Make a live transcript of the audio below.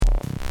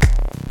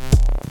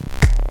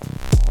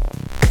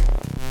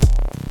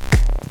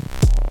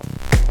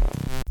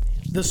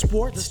The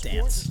Sports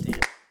Stance.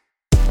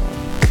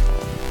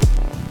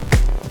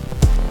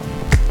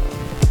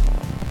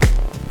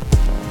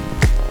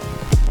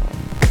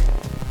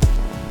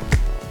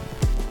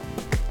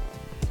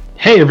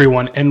 Hey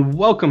everyone, and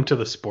welcome to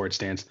The Sports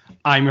Stance.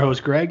 I'm your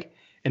host Greg,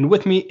 and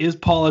with me is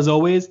Paul as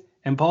always.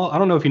 And Paul, I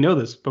don't know if you know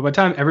this, but by the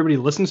time everybody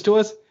listens to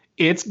us,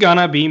 it's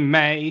gonna be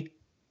May.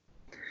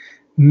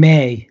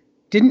 May.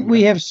 Didn't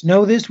we have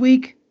snow this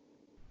week?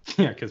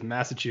 Yeah, because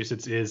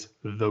Massachusetts is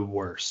the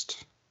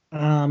worst.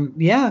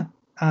 Yeah.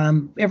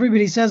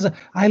 Everybody says,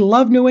 I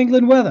love New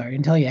England weather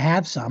until you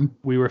have some.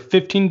 We were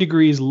 15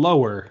 degrees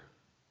lower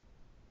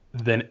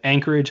than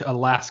Anchorage,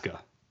 Alaska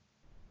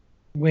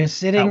We're at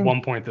sitting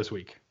one point this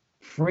week.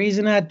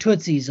 freezing our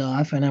tootsies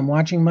off, and I'm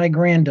watching my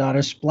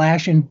granddaughter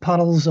splash in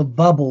puddles of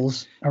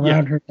bubbles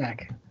around her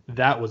neck.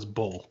 That was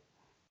bull.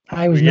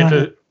 I was not.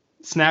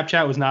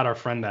 Snapchat was not our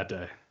friend that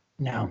day.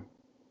 No.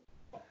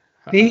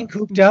 Being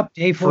cooped up,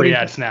 day Free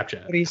ad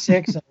Snapchat.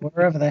 46, or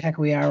wherever the heck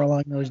we are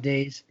along those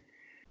days.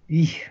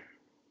 Eek.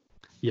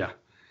 Yeah.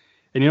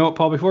 And you know what,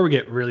 Paul, before we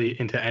get really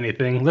into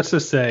anything, let's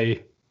just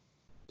say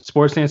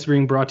Sports Stance is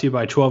being brought to you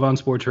by 12 Ounce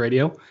Sports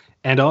Radio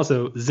and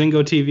also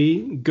Zingo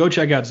TV. Go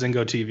check out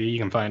Zingo TV. You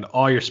can find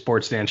all your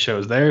Sports Stance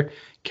shows there.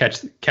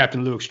 Catch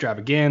Captain Lou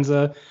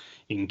Extravaganza.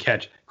 You can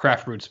catch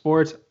Craft Brewed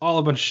Sports, all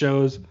a bunch of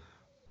shows.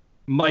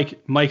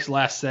 Mike's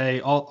Last Say,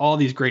 all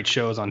these great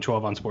shows on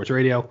 12 Ounce Sports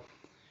Radio.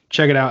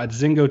 Check it out at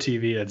Zingo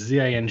TV. That's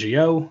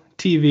Zingo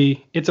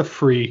TV. It's a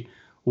free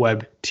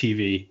web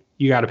TV.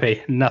 You got to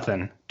pay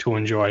nothing to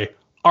enjoy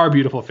our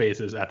beautiful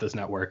faces at this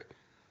network.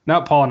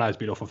 Not Paul and I's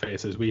beautiful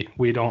faces.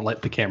 We don't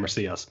let the camera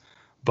see us,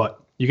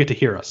 but you get to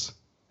hear us.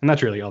 And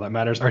that's really all that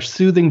matters. Our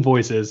soothing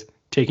voices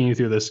taking you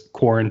through this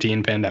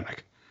quarantine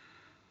pandemic.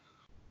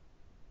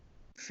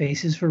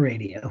 Faces for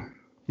radio.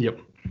 Yep.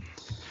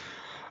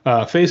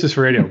 Faces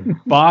for radio,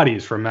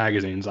 bodies for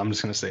magazines. I'm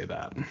just going to say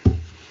that.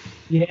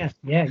 Yeah,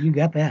 you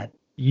got that.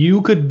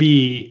 You could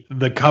be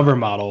the cover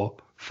model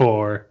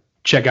for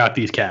Check Out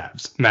These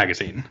Calves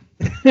magazine.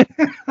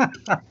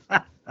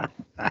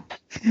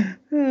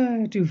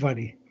 Too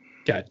funny.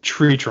 Got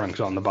tree trunks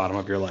on the bottom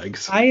of your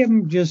legs. I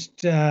am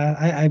just,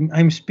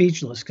 I'm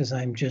speechless because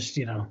I'm just,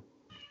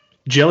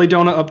 Jelly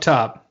donut up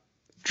top,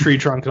 tree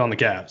trunks on the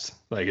calves.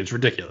 Like, it's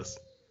ridiculous.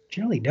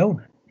 jelly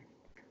donut.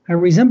 I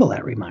resemble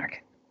that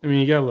remark. I mean,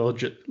 you got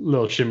a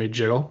little shimmy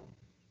jiggle.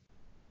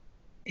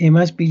 It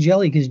must be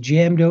jelly because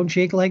jam don't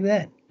shake like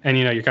that. And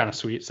you're kind of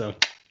sweet, so.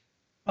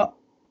 Oh.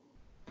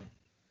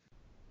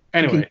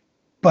 Anyway. You keep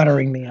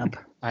buttering me up.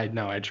 I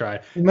know, I try.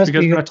 It must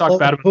because be we're going to talk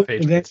bad about the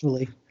Patriots.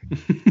 Eventually.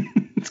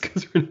 It's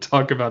because we're going to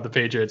talk about the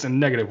Patriots in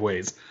negative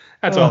ways.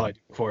 That's all I do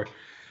it for.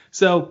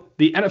 So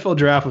the NFL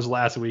draft was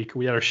last week.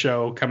 We had our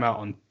show come out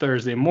on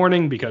Thursday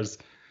morning because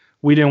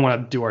we didn't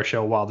want to do our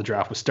show while the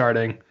draft was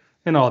starting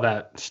and all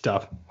that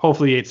stuff.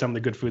 Hopefully you ate some of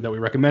the good food that we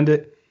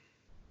recommended.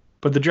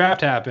 But the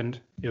draft happened.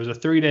 It was a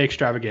 3-day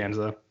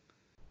extravaganza.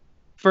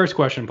 First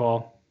question,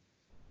 Paul.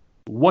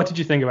 What did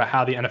you think about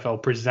how the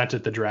NFL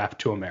presented the draft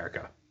to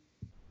America?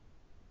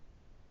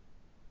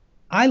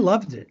 I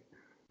loved it.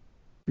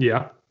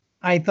 Yeah.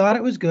 I thought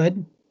it was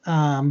good.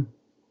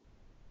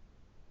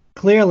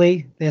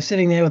 Clearly, they're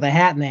sitting there with a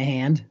hat in their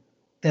hand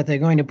that they're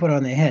going to put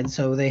on their head,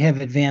 so they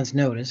have advance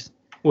notice.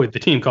 Wait, the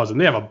team calls them.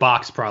 They have a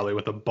box probably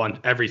with a bunch,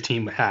 every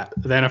team hat.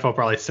 The NFL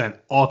probably sent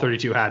all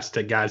 32 hats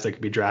to guys that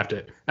could be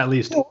drafted, at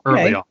least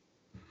early on.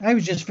 I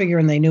was just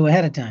figuring they knew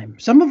ahead of time.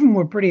 Some of them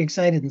were pretty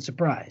excited and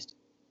surprised.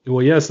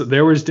 Well, yes,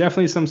 there was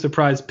definitely some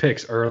surprise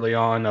picks early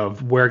on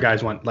of where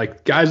guys went.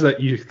 Like guys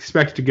that you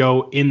expect to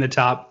go in the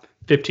top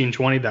 15,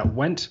 20 that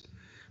went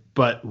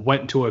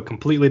to a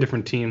completely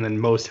different team than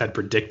most had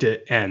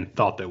predicted and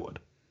thought they would.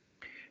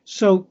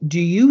 So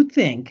do you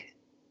think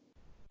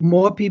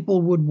more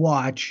people would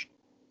watch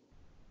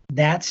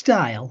that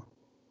style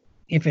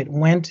if it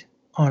went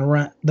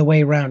on the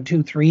way round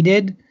 2-3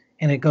 did,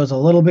 and it goes a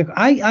little bit?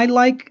 I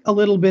like a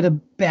little bit of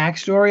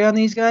backstory on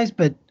these guys,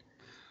 but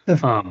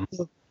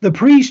the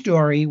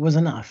pre-story was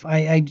enough.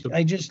 I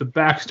just the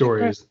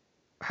backstory is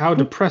how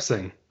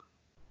depressing.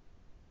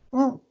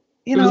 Well,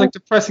 it was like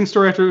depressing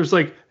story after it was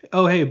like,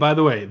 oh hey, by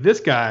the way, this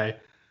guy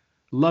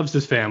loves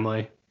his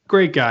family.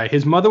 Great guy.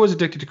 His mother was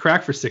addicted to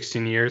crack for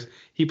 16 years.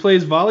 He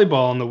plays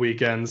volleyball on the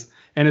weekends,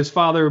 and his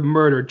father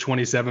murdered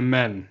 27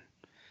 men.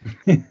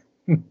 And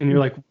you're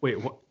like,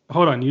 wait, what?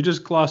 Hold on, you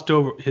just glossed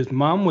over. His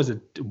mom was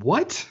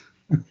what?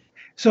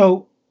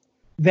 So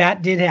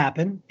that did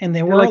happen, and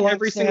there were like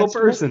every single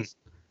person.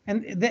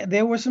 And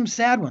there were some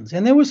sad ones,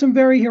 and there were some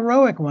very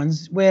heroic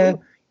ones where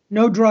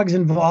no drugs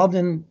involved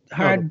and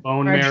hard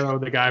bone marrow.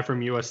 The guy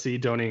from USC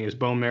donating his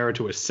bone marrow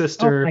to his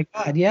sister. Oh my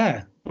God,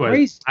 yeah,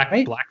 crazy,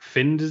 right? Black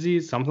fin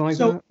disease, something like that.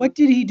 So what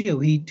did he do?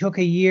 He took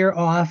a year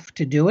off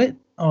to do it.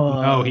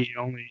 No,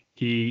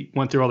 he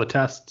went through all the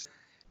tests,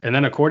 and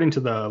then according to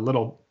the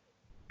little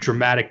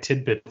dramatic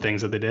tidbit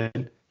things that they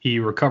did, he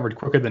recovered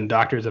quicker than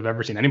doctors have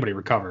ever seen anybody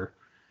recover,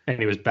 and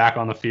he was back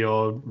on the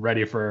field,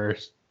 ready for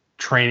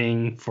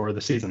training for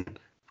the season.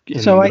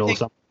 So I think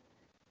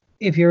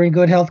if you're in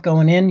good health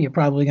going in, you're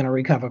probably going to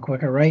recover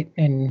quicker, right?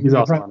 And He's you're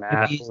also an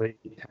probably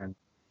athlete. And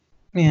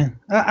yeah.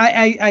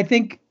 I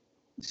think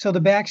so.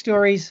 The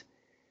backstories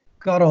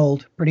got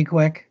old pretty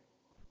quick,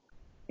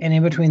 and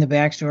in between the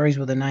backstories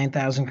were the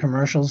 9,000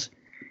 commercials,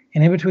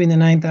 and in between the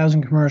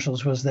 9,000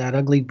 commercials was that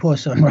ugly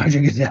puss on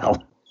Roger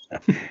Goodell.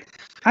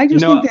 I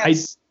just think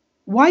that's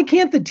why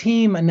can't the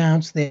team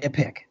announce their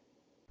pick?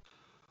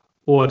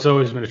 Well, it's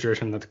always been a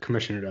tradition that the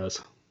commissioner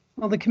does.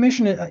 Well, the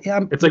commissioner.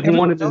 It's like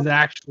one of his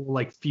actual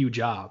like few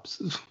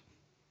jobs.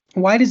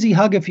 Why does he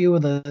hug a few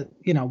of the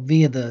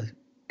via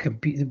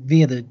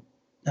the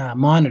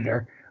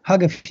monitor,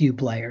 hug a few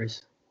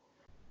players,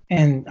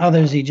 and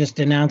others he just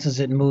announces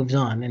it and moves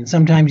on. And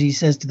sometimes he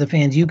says to the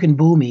fans, "You can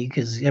boo me,"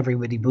 because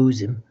everybody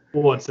boos him.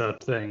 Well, it's a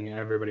thing.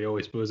 Everybody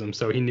always boos him.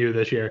 So he knew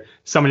this year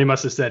somebody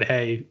must have said,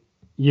 "Hey,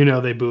 you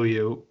know they boo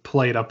you.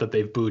 Play it up that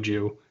they've booed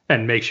you,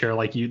 and make sure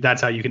like you.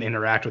 That's how you can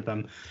interact with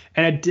them."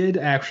 And it did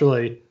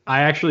actually.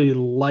 I actually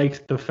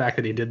liked the fact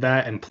that he did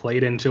that and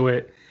played into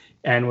it.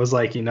 And was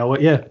like, you know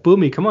what? Yeah, boo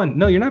me. Come on.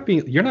 No, you're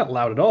not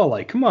loud at all.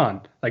 Like, come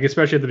on. Like,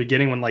 especially at the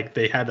beginning when like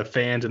they had the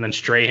fans and then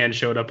Strahan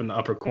showed up in the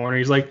upper corner.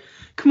 He's like,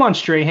 come on,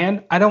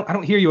 Strahan. I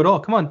don't hear you at all.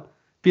 Come on.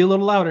 Be a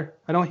little louder.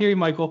 I don't hear you,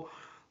 Michael.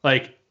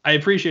 Like, I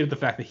appreciated the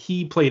fact that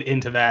he played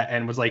into that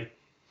and was like,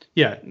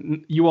 yeah,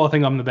 you all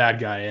think I'm the bad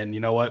guy. And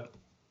you know what?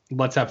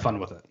 Let's have fun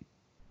with it.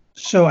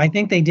 So I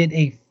think they did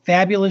a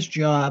fabulous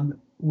job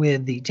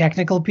with the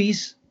technical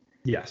piece.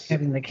 Yes.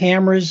 Having the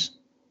cameras.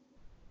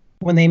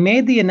 When they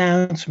made the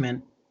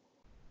announcement,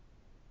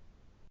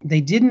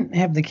 they didn't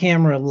have the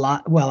camera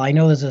well, I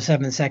know there's a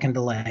 7-second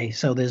delay,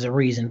 so there's a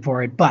reason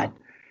for it, but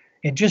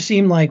it just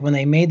seemed like when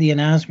they made the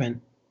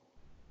announcement,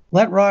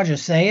 let Roger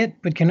say it,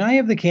 but can I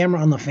have the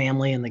camera on the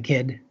family and the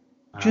kid?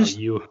 Just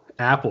you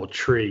apple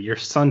tree. Your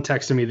son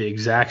texted me the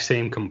exact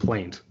same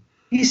complaint.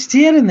 He's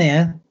standing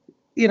there,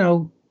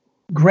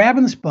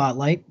 grabbing the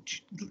spotlight.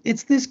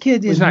 It's this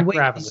kid. He's not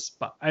grabbing the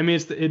spot. I mean,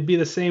 it'd be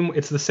the same.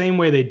 It's the same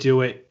way they do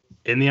it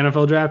in the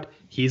NFL draft.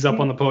 He's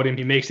up on the podium.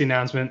 He makes the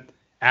announcement.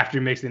 After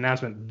he makes the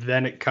announcement,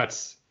 then it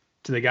cuts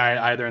to the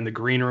guy either in the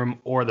green room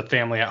or the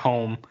family at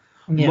home.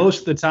 Yeah.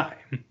 Most of the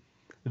time,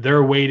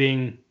 they're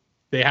waiting.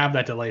 They have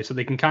that delay, so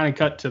they can kind of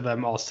cut to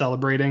them all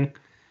celebrating.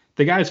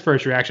 The guy's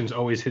first reaction is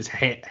always his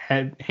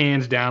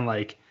hands down,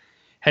 like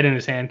head in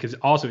his hand, because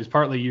also he's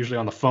partly usually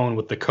on the phone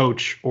with the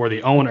coach or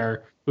the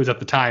owner who's at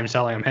the time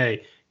telling him,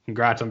 hey,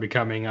 congrats on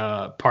becoming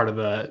part of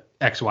the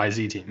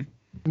XYZ team.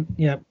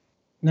 Yep.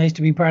 Nice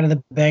to be part of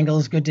the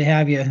Bengals. Good to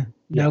have you.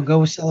 Now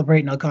go celebrate,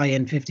 and I'll call you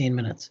in 15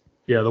 minutes.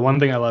 Yeah, the one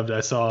thing I loved,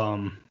 I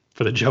saw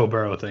for the Joe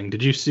Burrow thing.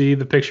 Did you see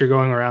the picture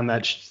going around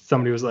that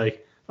somebody was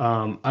like,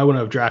 I wouldn't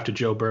have drafted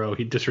Joe Burrow.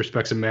 He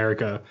disrespects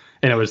America.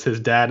 And it was his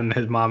dad and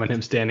his mom and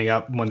him standing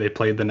up when they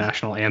played the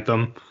national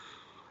anthem.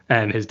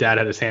 And his dad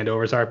had his hand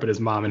over his heart, but his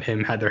mom and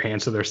him had their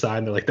hands to their side.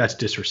 And they're like, that's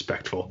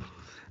disrespectful.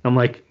 I'm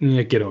like,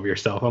 yeah, get over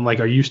yourself. I'm like,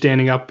 are you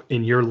standing up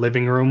in your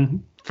living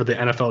room for the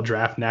NFL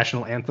draft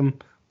national anthem?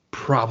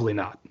 Probably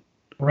not.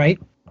 Right.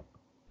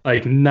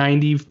 Like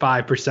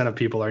 95% of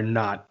people are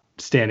not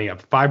standing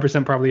up.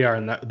 5% probably are.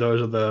 And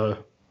those are the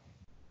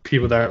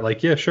people that are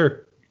like, yeah,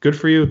 sure. Good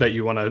for you that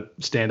you want to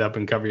stand up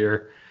and cover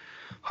your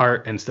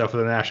heart and stuff for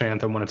the national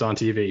anthem when it's on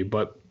TV.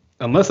 But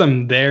unless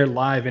I'm there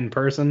live in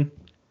person,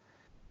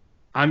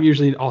 I'm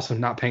usually also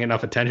not paying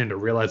enough attention to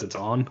realize it's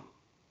on.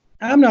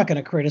 I'm not going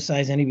to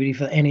criticize anybody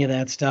for any of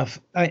that stuff.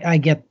 I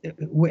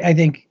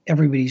think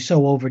everybody's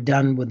so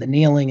overdone with the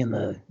kneeling and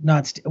the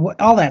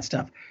all that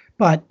stuff.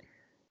 But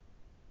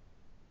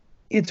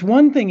it's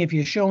one thing if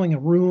you're showing a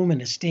room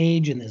and a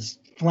stage and there's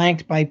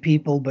flanked by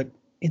people, but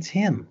it's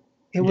him.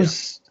 It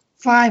was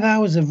 5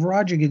 hours of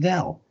Roger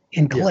Goodell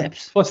in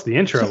clips. Plus the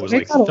intro was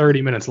like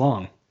 30 minutes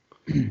long.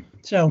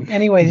 So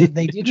anyway,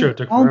 they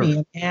didn't call me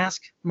and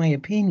ask my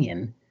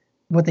opinion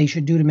what they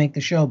should do to make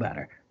the show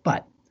better.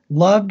 But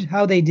loved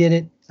how they did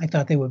it. I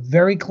thought they were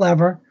very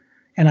clever,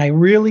 and I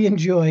really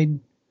enjoyed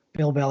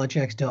Bill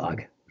Belichick's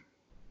dog.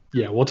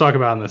 Yeah, we'll talk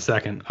about it in a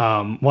second.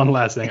 One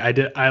last thing.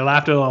 I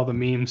laughed at all the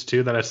memes,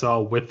 too, that I saw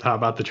with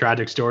about the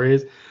tragic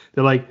stories.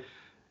 They're like,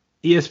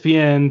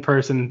 ESPN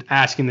person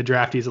asking the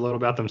draftees a little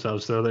about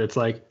themselves. So it's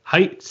like,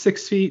 height,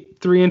 6 feet,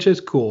 3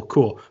 inches?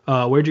 Cool.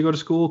 Where'd you go to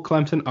school?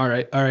 Clemson? All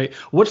right.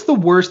 What's the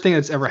worst thing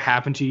that's ever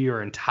happened to you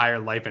your entire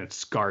life and it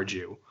scarred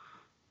you?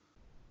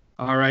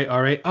 All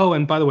right. Oh,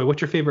 and by the way,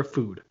 what's your favorite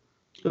food?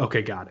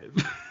 Okay, got it.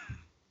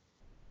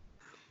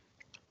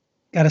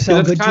 Got to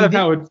sell good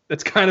TV.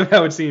 That's kind of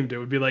how it seemed. It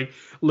would be like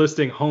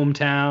listing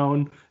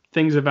hometown,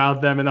 things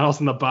about them, and also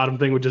in the bottom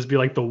thing would just be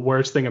like the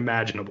worst thing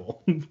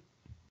imaginable.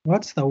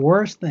 What's the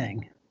worst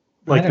thing?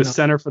 Like the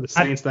center for the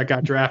Saints that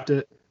got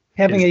drafted.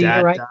 Having a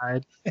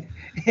year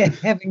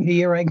having a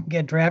year I can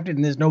get drafted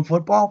and there's no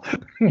football.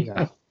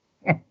 Yeah,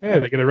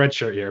 they get a red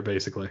shirt year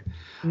basically.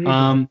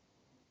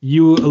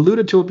 You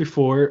alluded to it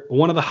before.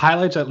 One of the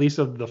highlights, at least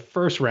of the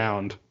first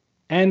round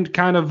and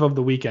kind of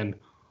the weekend,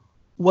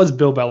 was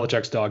Bill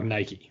Belichick's dog,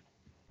 Nike.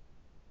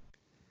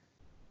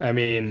 I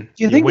mean,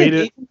 do you think they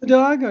gave him the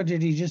dog, or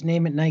did he just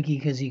name it Nike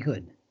because he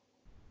could?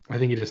 I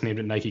think he just named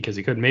it Nike because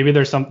he could. Maybe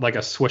there's some like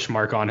a swoosh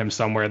mark on him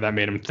somewhere that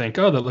made him think,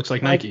 oh, that looks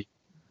like Nike.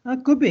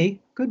 Could be.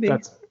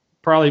 That's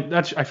probably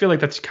I feel like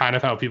that's kind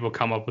of how people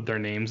come up with their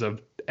names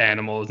of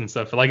animals and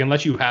stuff. Like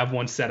unless you have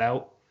one set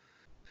out,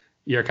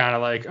 you're kind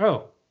of like,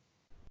 oh,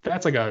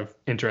 that's like a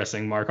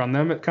interesting mark on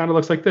them. It kind of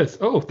looks like this.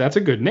 Oh, that's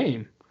a good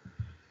name.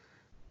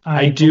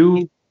 I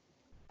do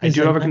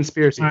have a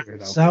conspiracy theory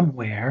though.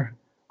 Somewhere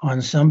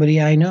on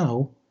somebody I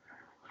know.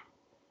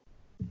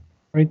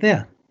 Right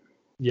there.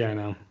 Yeah, I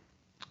know.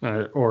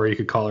 Or you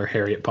could call her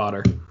Harriet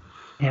Potter.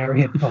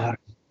 Harriet Potter.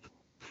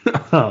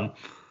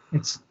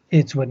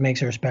 It's what makes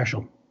her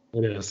special.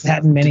 It is.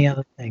 That and many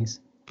other things.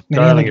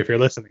 Darling, if you're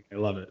listening, I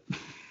love it.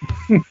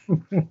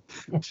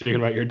 Speaking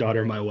about your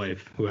daughter, my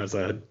wife, who has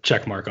a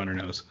check mark on her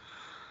nose.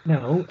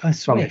 No, a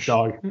swish.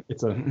 Dog.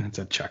 It's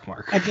a check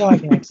mark. A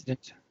dog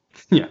accident.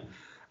 Yeah.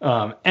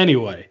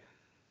 Anyway,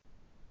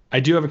 I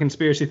do have a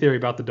conspiracy theory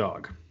about the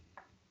dog.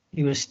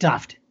 He was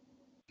stuffed.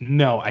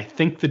 No, I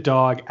think the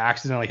dog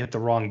accidentally hit the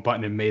wrong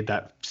button and made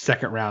that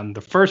second round,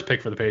 the first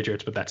pick for the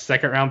Patriots, but that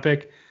second round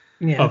pick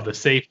of the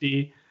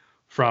safety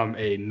from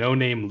a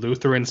no-name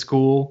Lutheran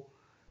school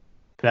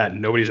that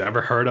nobody's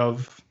ever heard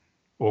of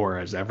or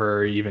has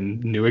ever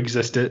even knew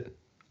existed,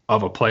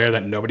 of a player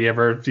that nobody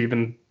ever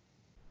even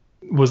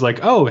was like,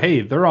 oh, hey,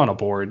 they're on a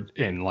board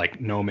in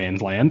like no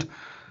man's land.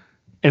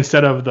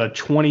 Instead of the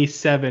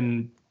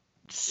 27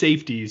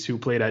 safeties who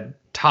played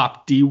at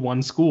top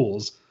D1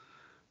 schools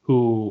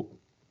who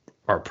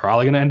are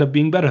probably going to end up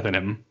being better than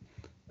him.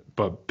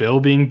 But Bill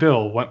being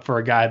Bill went for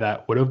a guy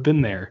that would have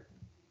been there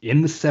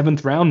in the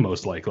 7th round,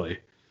 most likely.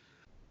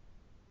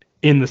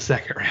 In the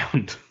 2nd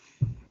round.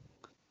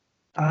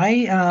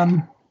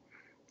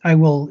 I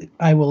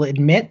will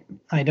admit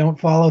I don't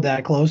follow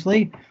that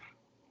closely.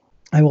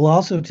 I will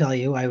also tell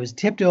you I was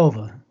tipped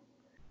over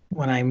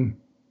when I'm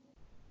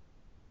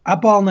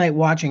up all night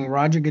watching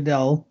Roger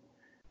Goodell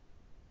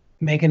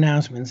make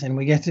announcements, and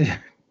we get to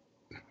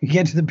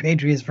the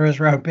Patriots' first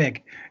round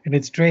pick, and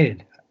it's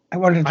traded. I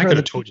could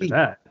have told you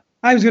that.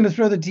 I was going to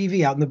throw the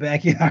TV out in the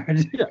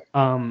backyard.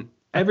 Yeah.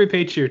 Every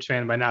Patriots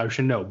fan by now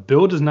should know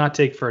Bill does not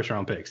take first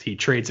round picks. He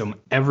trades them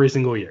every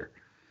single year.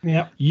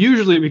 Yeah.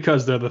 Usually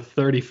because they're the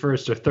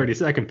 31st or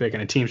 32nd pick,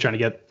 and a team's trying to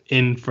get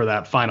in for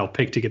that final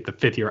pick to get the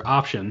 5th-year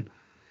option.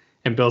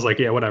 And Bill's like,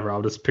 yeah, whatever.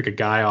 I'll just pick a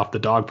guy off the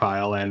dog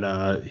pile,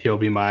 and he'll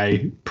be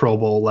my Pro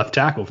Bowl left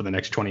tackle for the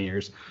next 20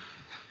 years.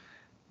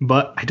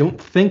 But I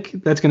don't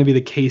think that's going to be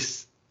the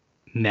case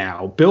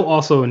now. Bill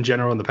also, in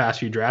general, in the past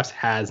few drafts,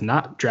 has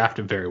not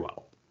drafted very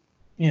well.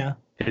 Yeah.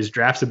 His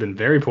drafts have been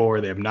very poor.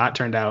 They have not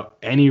turned out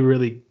any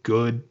really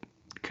good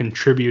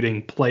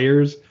contributing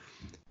players.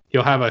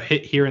 He'll have a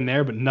hit here and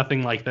there, but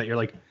nothing like that. You're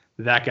like,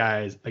 that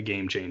guy's a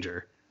game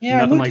changer. Yeah,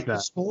 nothing like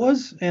that.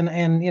 Scores and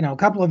a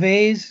couple of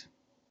A's,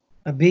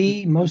 a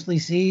B, mostly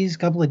C's, a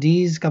couple of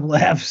D's, a couple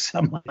of F's.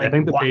 I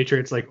think the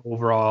Patriots, like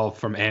overall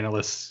from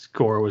analyst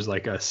score, was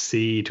like a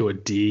C to a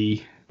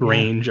D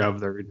range of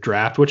their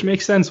draft, which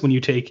makes sense when you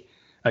take,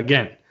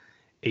 again,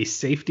 a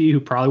safety who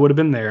probably would have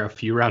been there a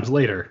few rounds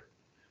later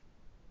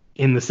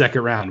in the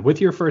 2nd round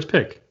with your first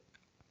pick.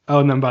 Oh,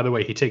 and then by the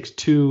way, he takes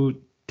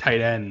 2 tight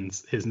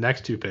ends, his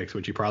next 2 picks,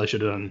 which he probably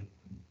should have done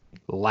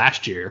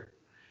last year.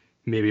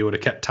 Maybe he would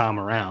have kept Tom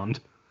around.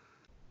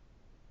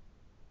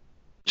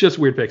 Just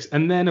weird picks.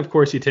 And then, of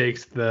course, he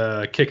takes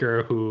the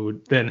kicker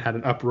who then had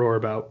an uproar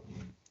about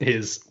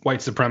his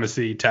white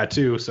supremacy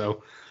tattoo.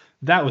 So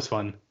that was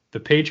fun. The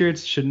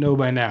Patriots should know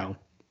by now,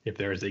 if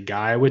there is a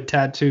guy with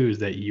tattoos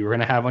that you're going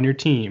to have on your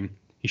team,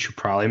 you should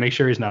probably make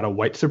sure he's not a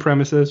white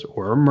supremacist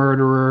or a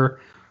murderer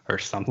or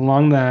something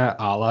along that,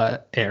 a la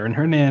Aaron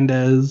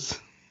Hernandez.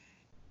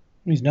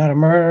 He's not a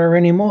murderer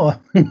anymore.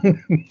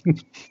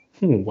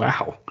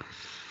 Wow.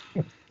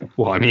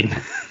 Well, I mean,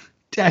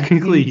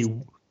 technically,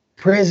 he...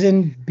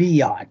 Prison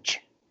biatch.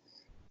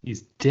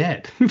 He's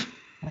dead.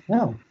 I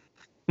know.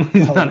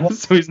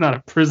 So he's not a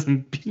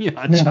prison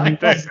biatch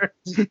either.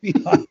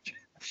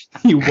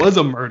 He was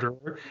a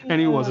murderer, and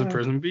he was a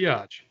prison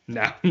biatch.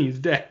 Now he's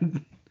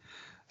dead.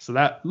 So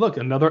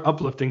another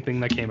uplifting thing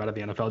that came out of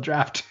the NFL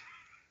draft.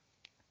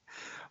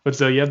 But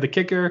so you have the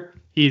kicker.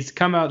 He's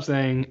come out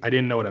saying, I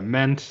didn't know what it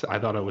meant. I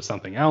thought it was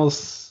something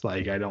else.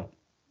 Like,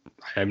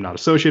 I'm not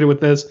associated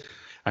with this.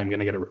 I'm going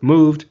to get it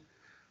removed.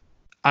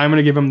 I'm going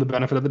to give him the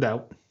benefit of the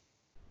doubt.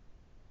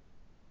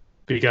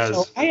 Because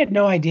so I had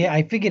no idea.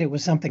 I figured it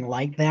was something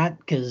like that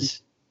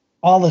because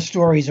all the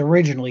stories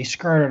originally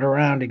skirted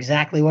around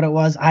exactly what it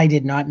was. I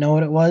did not know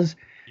what it was.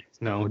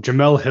 No,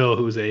 Jamel Hill,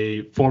 who's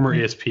a former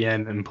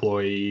ESPN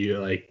employee,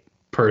 like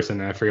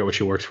person, I forget what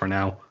she works for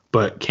now,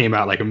 but came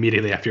out like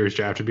immediately after he was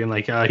drafted being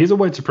like, he's a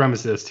white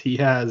supremacist. He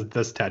has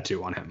this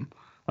tattoo on him.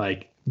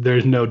 Like,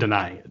 there's no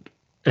denying it.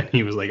 And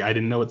he was like, I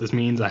didn't know what this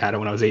means. I had it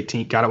when I was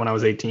 18, got it when I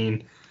was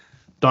 18.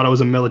 Thought it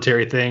was a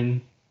military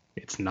thing.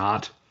 It's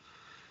not.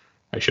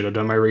 I should have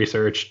done my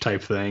research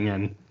type thing.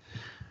 And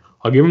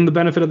I'll give him the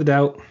benefit of the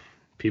doubt.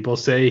 People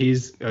say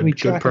he's a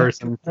good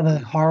person. A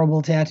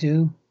horrible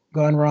tattoo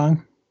gone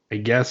wrong. I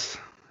guess.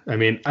 I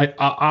mean, I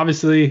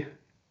obviously,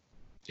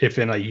 if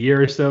in a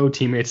year or so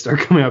teammates start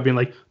coming out being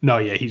like, no,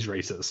 yeah, he's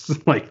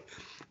racist, like,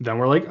 then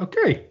we're like,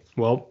 okay,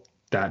 well,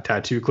 that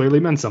tattoo clearly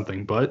meant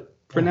something. But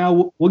for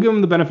now, we'll give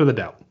him the benefit of the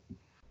doubt.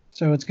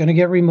 So it's going to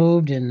get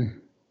removed, and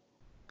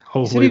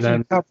hopefully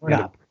then cover it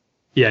up.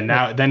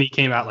 Yeah, then he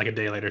came out like a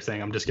day later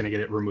saying, I'm just going to get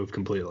it removed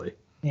completely.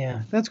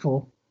 Yeah, that's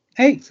cool.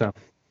 Hey, so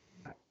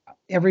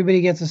everybody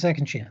gets a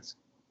second chance.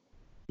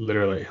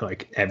 Literally,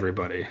 like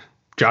everybody.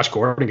 Josh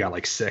Gordon got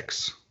like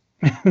 6.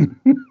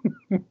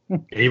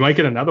 He might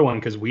get another one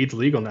because weed's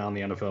legal now in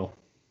the NFL.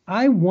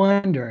 I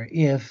wonder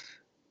if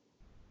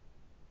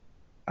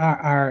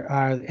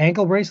are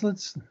ankle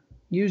bracelets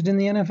used in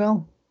the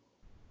NFL?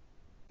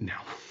 No.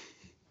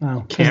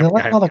 Oh, because they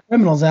let all the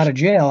criminals out of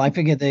jail. I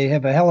figured they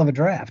have a hell of a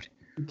draft.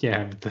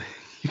 Yeah, but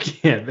you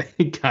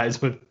can't.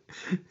 Guys with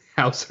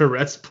house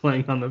arrest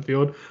playing on the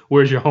field.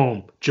 Where's your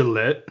home?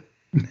 Gillette.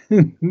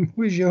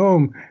 Where's your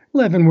home?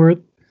 Leavenworth.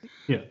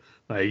 Yeah,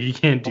 like you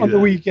can't do on that.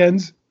 The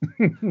weekends.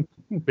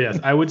 But yes,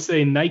 I would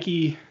say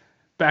Nike.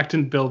 Back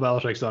to Bill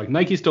Belichick's dog.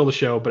 Nike stole the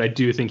show, but I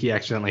do think he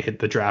accidentally hit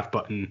the draft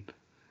button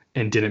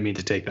and didn't mean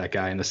to take that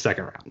guy in the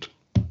second round.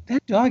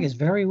 That dog is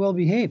very well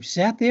behaved.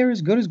 Sat there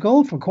as good as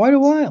gold for quite a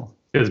while.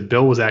 Because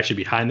Bill was actually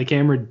behind the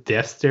camera,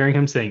 death staring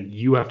him, saying,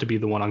 you have to be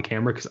the one on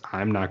camera because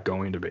I'm not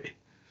going to be.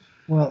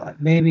 Well,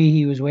 maybe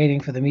he was waiting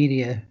for the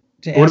media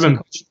to ask a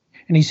question,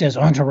 and he says,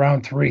 on to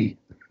round 3.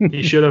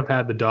 He should have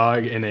had the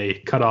dog in a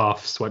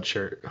cut-off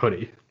sweatshirt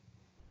hoodie.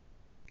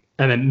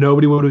 And then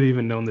nobody would have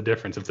even known the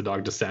difference if the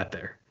dog just sat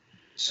there.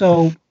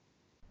 So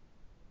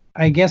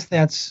I guess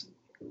that's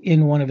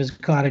in one of his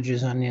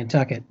cottages on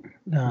Nantucket.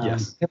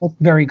 Yes. They look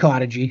very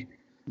cottagey.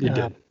 It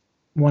did.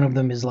 One of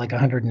them is like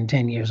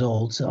 110 years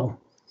old, so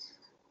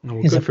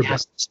he's a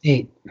vast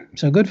state.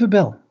 So good for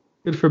Bill.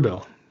 Good for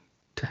Bill.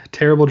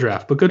 Terrible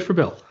draft, but good for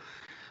Bill.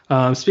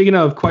 Speaking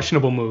of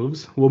questionable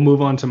moves, we'll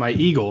move on to my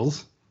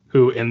Eagles,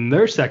 who in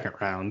their second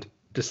round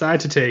decide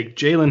to take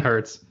Jalen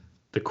Hurts,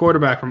 the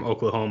quarterback from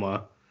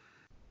Oklahoma.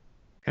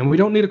 And we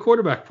don't need a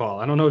quarterback, Paul.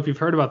 I don't know if you've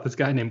heard about this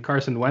guy named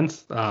Carson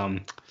Wentz.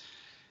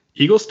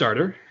 Eagles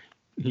starter.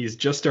 He's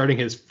just starting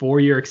his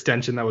 4-year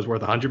extension that was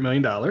worth $100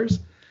 million.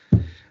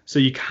 So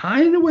you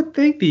kind of would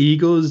think the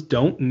Eagles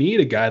don't need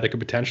a guy that could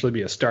potentially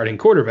be a starting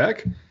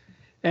quarterback.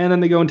 And then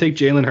they go and take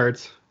Jalen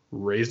Hurts.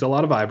 Raised a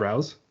lot of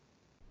eyebrows,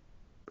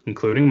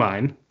 including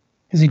mine.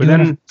 Is he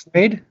doing a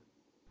trade?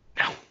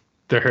 No.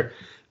 They're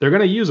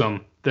going to use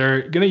him.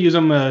 They're going to use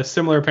him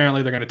similar.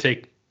 Apparently, they're going to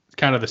take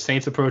kind of the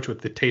Saints approach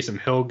with the Taysom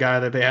Hill guy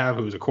that they have,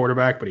 who's a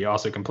quarterback, but he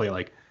also can play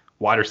like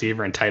wide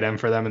receiver and tight end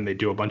for them, and they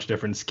do a bunch of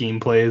different scheme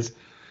plays.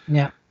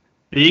 Yeah.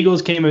 The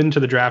Eagles came into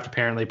the draft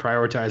apparently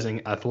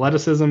prioritizing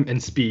athleticism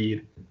and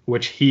speed,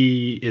 which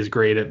he is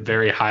graded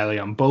very highly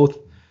on both.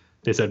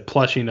 They said,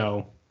 plus,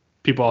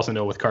 people also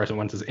know with Carson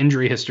Wentz's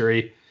injury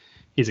history,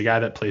 he's a guy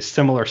that plays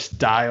similar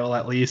style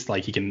at least.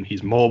 Like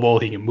he's mobile,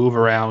 he can move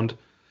around.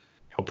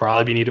 He'll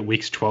probably be needed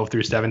weeks 12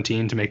 through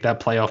 17 to make that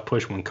playoff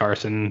push when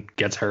Carson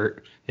gets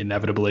hurt,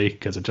 inevitably,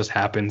 because it just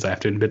happens. I have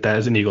to admit that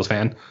as an Eagles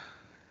fan.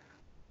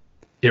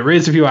 It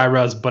raised a few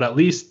eyebrows, but at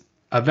least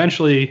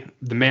eventually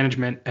the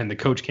management and the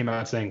coach came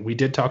out saying, we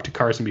did talk to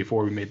Carson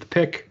before we made the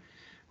pick.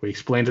 We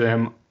explained to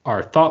him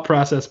our thought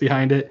process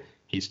behind it.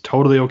 He's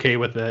totally okay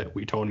with it.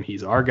 We told him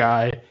he's our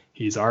guy.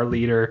 He's our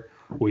leader.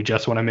 We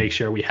just want to make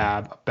sure we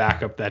have a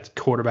backup that's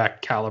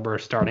quarterback caliber,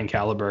 starting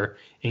caliber,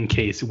 in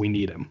case we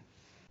need him.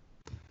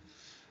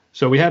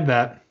 So we had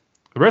that.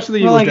 The rest of the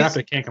Eagles draft,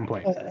 I can't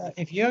complain.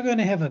 If you're going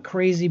to have a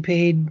crazy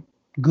paid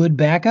good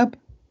backup,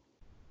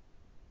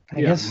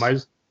 I guess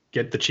might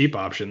get the cheap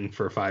option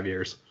for 5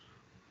 years.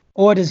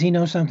 Or does he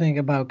know something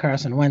about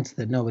Carson Wentz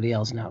that nobody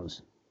else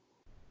knows?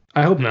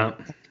 I hope not.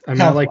 I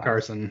mean, I like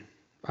Carson.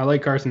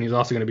 He's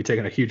also going to be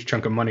taking a huge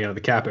chunk of money out of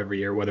the cap every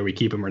year, whether we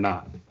keep him or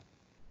not.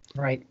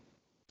 Right.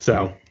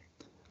 So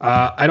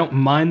I don't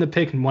mind the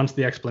pick once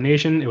the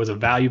explanation. It was a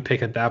value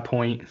pick at that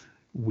point.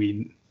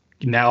 We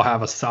now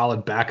have a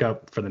solid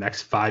backup for the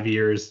next 5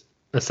 years,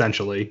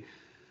 essentially.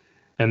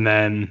 And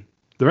then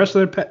the rest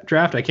of the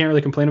draft, I can't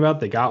really complain about.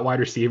 They got wide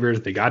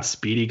receivers. They got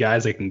speedy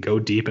guys that can go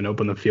deep and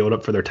open the field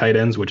up for their tight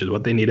ends, which is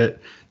what they needed.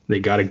 They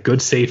got a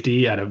good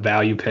safety at a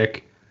value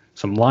pick,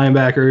 some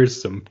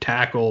linebackers, some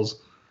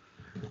tackles.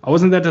 I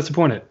wasn't that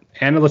disappointed.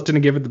 Analysts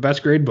didn't give it the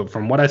best grade, but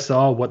from what I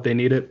saw, what they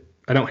needed,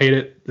 I don't hate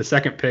it. The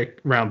second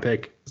round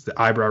pick is the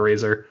eyebrow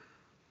raiser.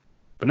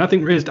 But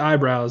nothing raised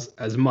eyebrows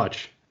as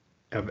much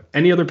of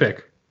any other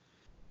pick,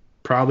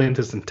 probably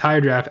into this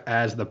entire draft,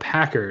 as the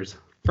Packers'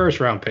 first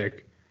round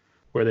pick,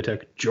 where they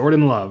took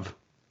Jordan Love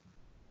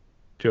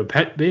to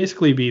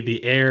basically be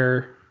the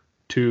heir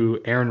to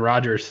Aaron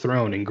Rodgers'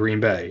 throne in Green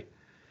Bay,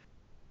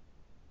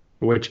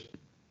 which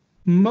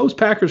most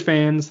Packers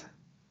fans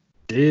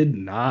did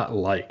not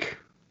like.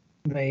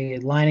 They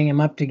lining him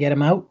up to get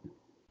him out?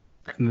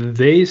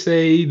 They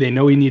say they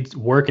know he needs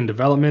work and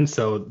development,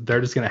 so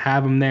they're just going to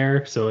have him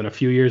there. So in a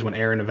few years, when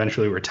Aaron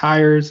eventually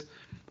retires,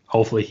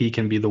 hopefully he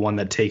can be the one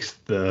that takes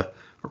the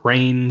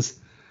reins.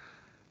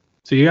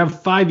 So you have a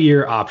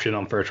 5-year option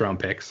on first-round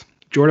picks.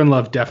 Jordan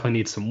Love definitely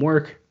needs some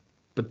work,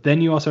 but then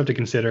you also have to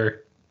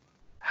consider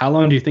How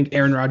long do you think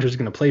Aaron Rodgers is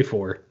going to play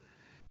for?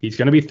 He's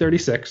going to be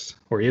 36,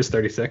 or he is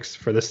 36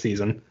 for this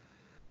season.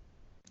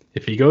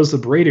 If he goes the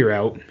Brady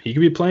route, he could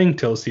be playing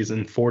till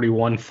season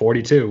 41,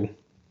 42.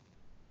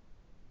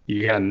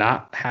 You going to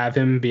not have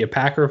him be a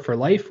Packer for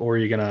life, or are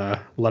you going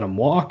to let him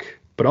walk?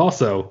 But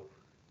also,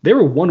 they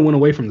were 1 win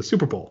away from the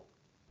Super Bowl.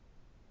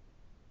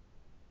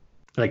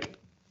 Like,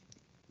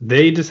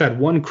 they just had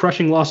one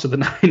crushing loss to the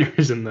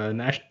Niners in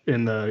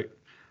the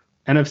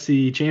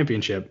NFC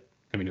Championship.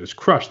 I mean, it was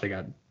crushed. They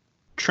got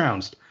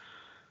trounced.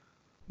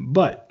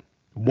 But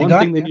one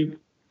thing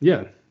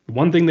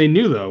they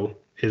knew though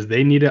is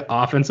they needed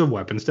offensive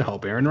weapons to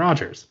help Aaron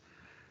Rodgers.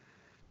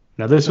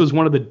 Now, this was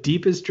one of the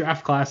deepest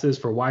draft classes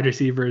for wide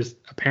receivers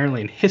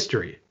apparently in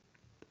history.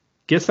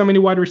 Guess how many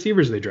wide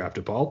receivers they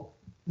drafted, Paul?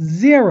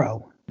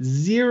 0.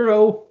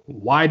 0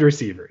 wide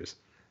receivers.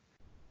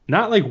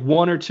 Not like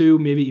 1 or 2,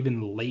 maybe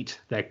even late.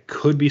 That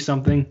could be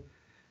something.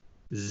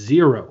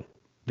 0.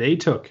 They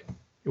took,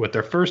 with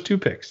their first 2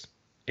 picks,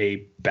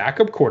 a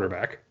backup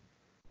quarterback.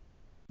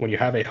 When you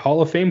have a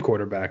Hall of Fame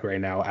quarterback right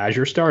now as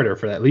your starter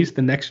for at least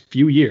the next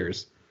few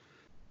years,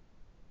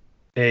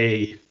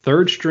 a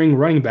third-string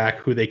running back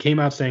who they came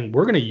out saying,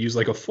 we're going to use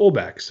like a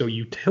fullback. So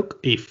you took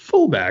a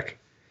fullback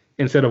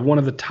instead of one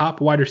of the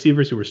top wide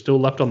receivers who were still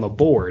left on the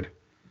board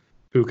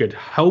who could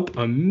help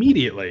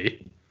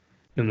immediately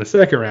in the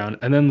second round.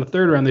 And then the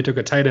third round, they took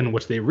a tight end,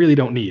 which they really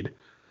don't need.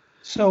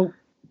 So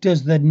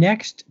does the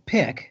next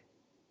pick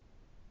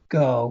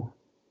go,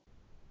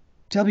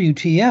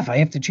 WTF, I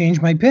have to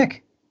change my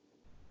pick?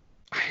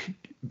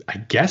 I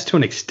guess to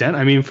an extent.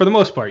 I mean, for the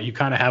most part, you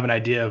kind of have an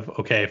idea of,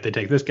 okay, if they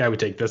take this guy, we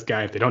take this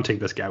guy. If they don't take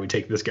this guy, we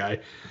take this guy.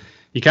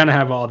 You kind of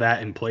have all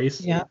that in place.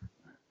 Yeah.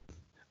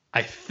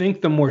 I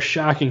think the more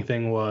shocking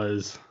thing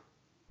was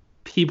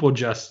people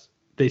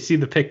they see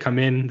the pick come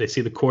in, they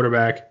see the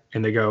quarterback,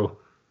 and they go,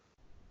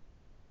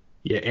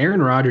 yeah,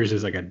 Aaron Rodgers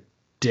is like a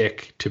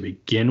dick to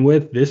begin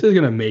with. This is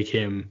going to make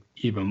him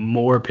even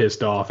more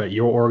pissed off at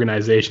your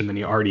organization than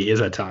he already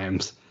is at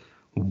times.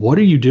 What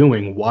are you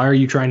doing? Why are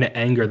you trying to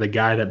anger the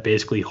guy that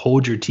basically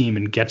holds your team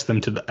and gets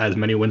them to as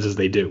many wins as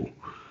they do?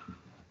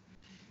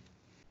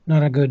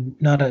 Not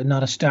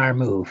a star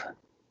move.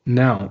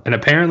 No. And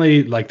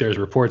apparently, like, there's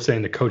reports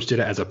saying the coach did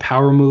it as a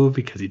power move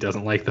because he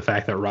doesn't like the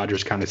fact that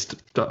Rodgers kind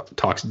of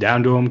talks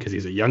down to him because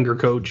he's a younger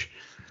coach.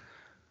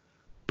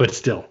 But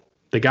still,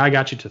 the guy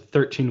got you to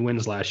 13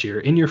 wins last year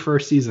in your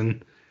first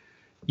season.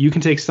 You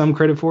can take some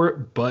credit for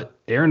it, but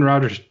Aaron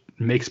Rodgers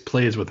makes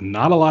plays with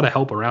not a lot of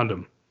help around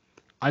him.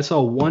 I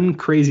saw one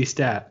crazy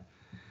stat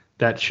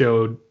that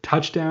showed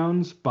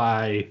touchdowns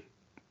by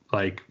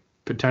top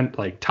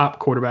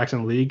quarterbacks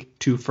in the league,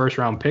 2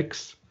 first-round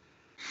picks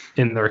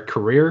in their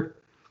career.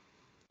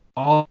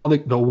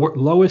 The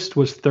lowest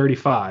was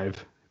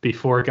 35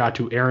 before it got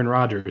to Aaron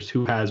Rodgers,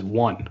 who has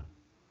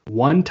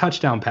one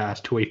touchdown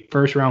pass to a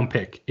first-round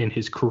pick in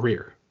his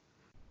career.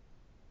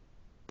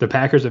 The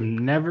Packers have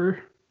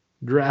never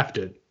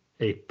drafted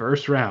a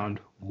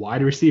first-round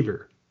wide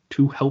receiver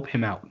to help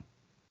him out.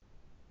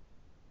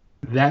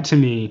 That to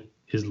me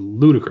is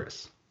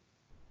ludicrous.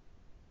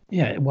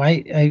 Yeah,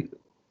 why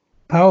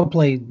power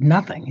play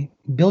nothing.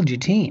 Build your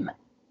team.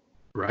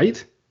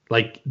 Right?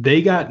 Like,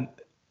 they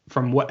got,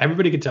 from what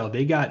everybody could tell,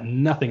 they got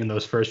nothing in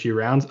those first few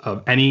rounds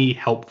of any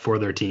help for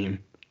their team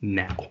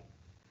now.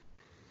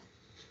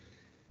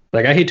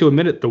 Like, I hate to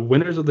admit it, the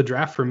winners of the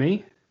draft for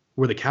me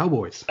were the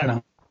Cowboys. I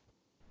know.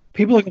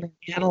 People are going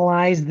to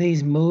analyze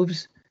these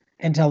moves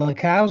until the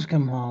cows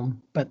come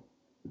home, but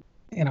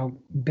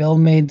Bill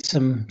made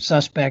some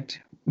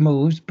suspect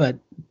moves, but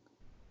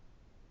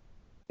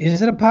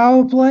is it a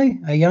power play?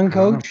 A young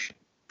coach?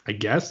 I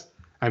guess.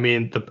 I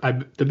mean,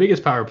 the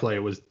biggest power play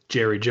was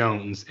Jerry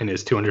Jones in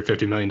his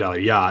 $250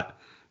 million yacht,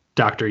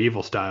 Dr.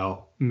 Evil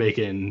style,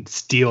 making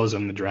steals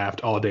in the draft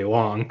all day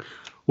long,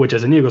 which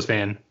as an Eagles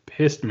fan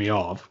pissed me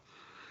off.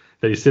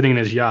 That he's sitting in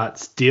his yacht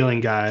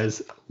stealing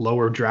guys,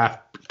 lower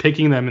draft,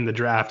 picking them in the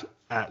draft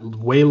at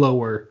way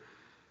lower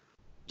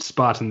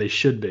spots than they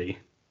should be.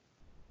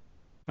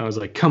 I was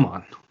like, come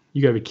on.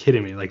 You got to be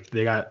kidding me. Like,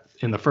 they got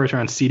in the first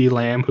round CeeDee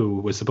Lamb, who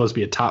was supposed to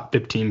be a top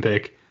 15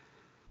 pick.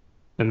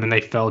 And then they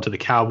fell to the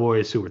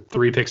Cowboys, who were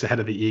 3 picks ahead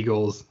of the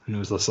Eagles. And it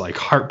was just like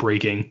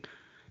heartbreaking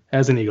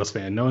as an Eagles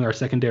fan, knowing our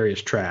secondary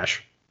is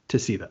trash, to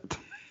see that.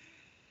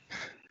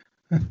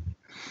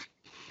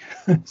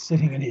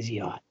 Sitting in his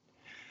yacht.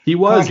 He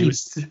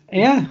was.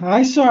 Yeah,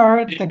 I saw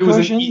it. The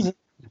cushions.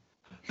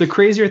 The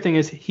crazier thing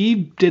is he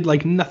did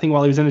like nothing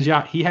while he was in his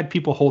yacht. He had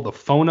people hold the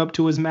phone up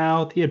to his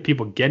mouth. He had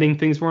people getting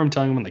things for him,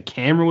 telling him when the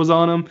camera was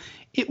on him.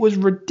 It was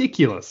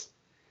ridiculous.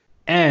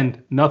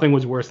 And nothing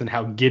was worse than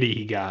how giddy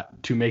he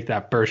got to make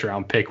that first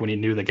round pick when he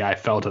knew the guy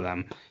fell to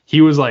them.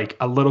 He was like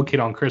a little kid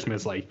on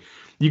Christmas. Like,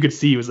 you could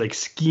see he was like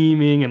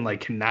scheming and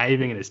like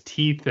conniving in his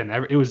teeth, and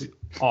it was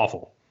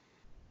awful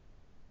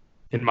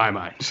in my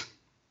mind.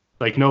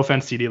 Like, no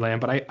offense, CeeDee Lamb,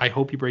 but I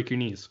hope you break your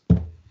knees.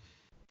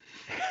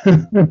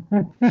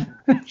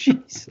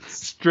 Jesus.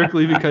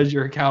 Strictly because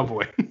you're a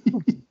Cowboy.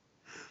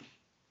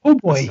 Oh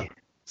boy.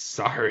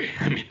 Sorry.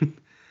 I mean,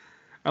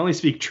 I only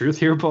speak truth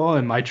here, Paul,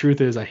 and my truth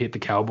is I hate the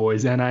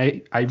Cowboys, and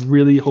I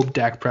really hope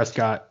Dak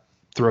Prescott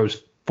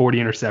throws 40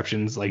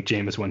 interceptions like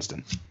Jameis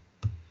Winston,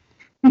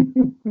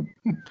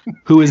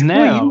 who is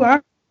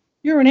now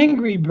you're an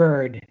angry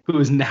bird. Who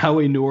is now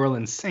a New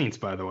Orleans Saints,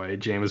 by the way,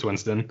 Jameis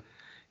Winston.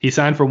 He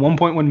signed for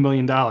 $1.1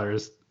 million.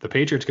 The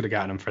Patriots could have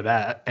gotten him for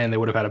that, and they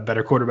would have had a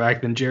better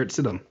quarterback than Jarrett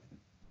Stidham.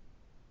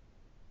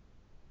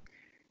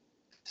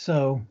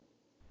 So,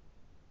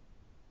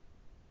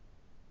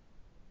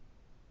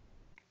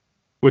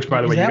 which,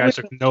 by the way, you guys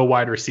took no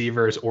wide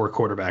receivers or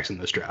quarterbacks in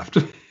this draft.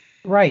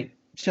 Right.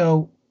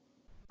 So,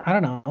 I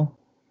don't know.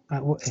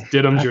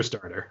 Stidham's your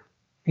starter.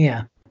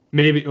 Yeah.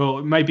 Maybe. Well,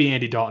 it might be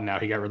Andy Dalton now.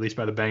 He got released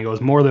by the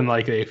Bengals. More than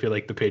likely, I feel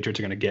like the Patriots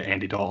are going to get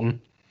Andy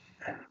Dalton.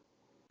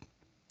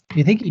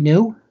 You think he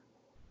knew?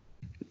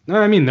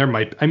 I mean, there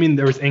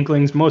was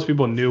inklings. Most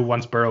people knew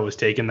once Burrow was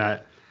taken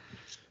that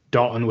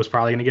Dalton was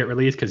probably going to get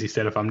released because he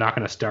said, if I'm not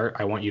going to start,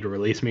 I want you to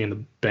release me. And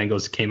the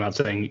Bengals came out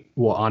saying,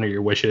 we'll honor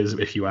your wishes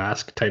if you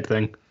ask, type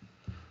thing.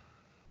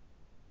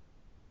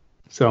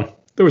 So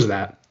there was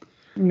that.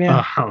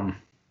 Yeah.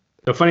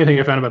 The funny thing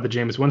I found about the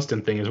Jameis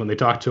Winston thing is when they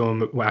talked to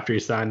him after he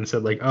signed and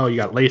said, like, oh, you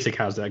got LASIK,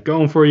 how's that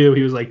going for you?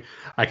 He was like,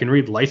 I can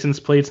read license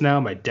plates now.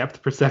 My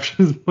depth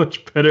perception is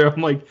much better.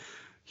 I'm like,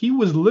 he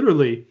was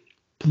literally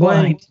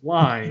playing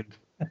blind,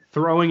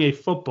 throwing a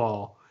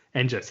football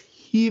and just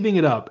heaving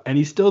it up. And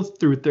he still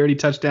threw 30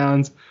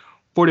 touchdowns,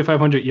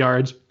 4,500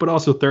 yards, but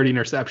also 30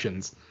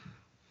 interceptions.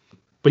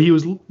 But he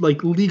was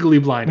like legally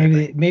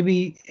blind.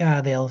 Maybe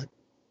they'll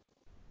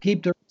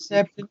keep the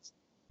receptions.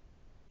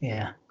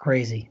 Yeah,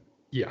 crazy.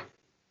 Yeah.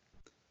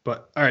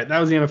 But, all right, that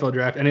was the NFL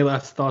draft. Any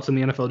last thoughts on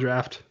the NFL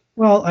draft?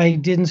 Well, I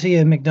didn't see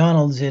a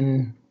McDonald's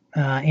in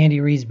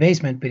Andy Reid's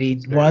basement, but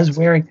he was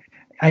wearing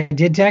 – I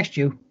did text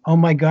you. Oh,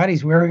 my God,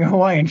 he's wearing a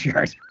Hawaiian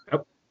shirt.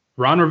 Yep.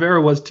 Ron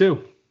Rivera was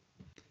too,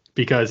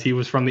 because he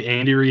was from the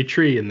Andy Reid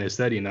tree, and they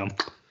said,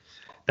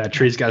 that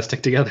tree's got to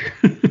stick together.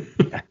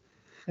 Yeah,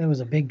 that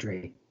was a big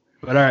tree.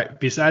 But, all right,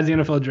 besides the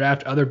NFL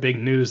draft, other big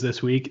news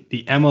this week,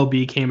 the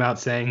MLB came out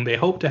saying they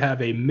hope to have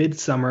a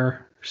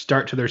midsummer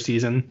start to their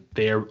season.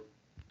 They are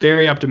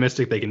very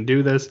optimistic they can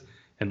do this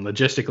and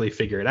logistically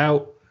figure it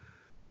out.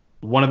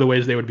 One of the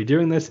ways they would be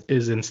doing this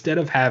is instead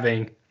of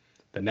having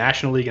the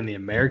National League and the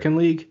American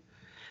League,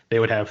 they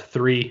would have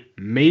 3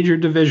 major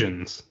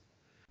divisions,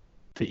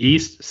 the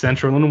East,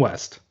 Central, and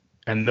West.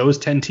 And those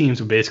 10 teams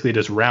would basically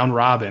just round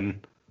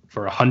robin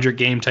for a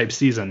 100-game type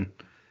season.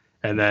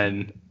 And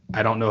then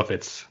I don't know if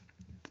it's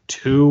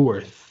 2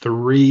 or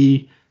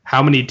 3,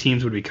 how many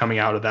teams would be coming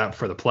out of that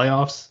for the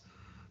playoffs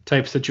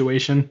type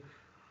situation.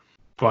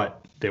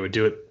 But they would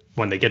do it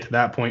when they get to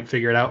that point,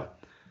 figure it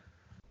out.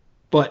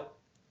 But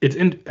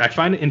I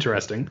find it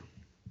interesting.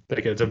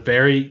 Like, it's a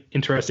very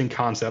interesting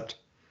concept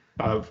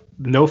of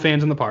no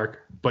fans in the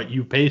park, but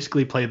you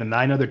basically play the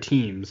 9 other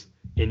teams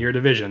in your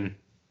division,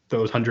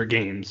 those 100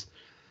 games.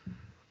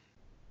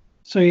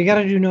 So you got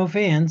to do no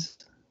fans.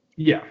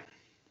 Yeah.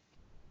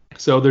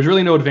 So there's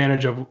really no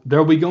advantage of –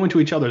 they'll be going to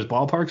each other's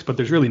ballparks, but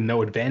there's really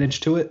no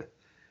advantage to it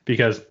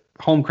because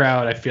home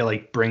crowd, I feel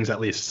like, brings at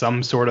least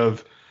some sort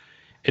of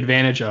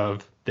advantage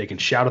of they can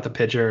shout at the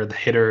pitcher, the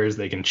hitters,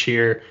 they can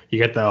cheer. You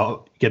get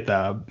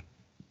the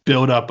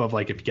build up of,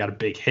 like, if you got a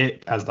big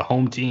hit as the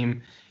home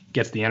team,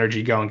 gets the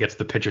energy going, gets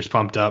the pitchers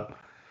pumped up,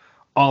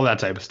 all that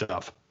type of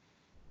stuff.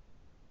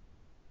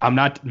 I'm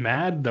not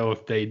mad, though,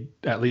 if they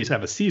at least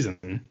have a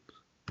season,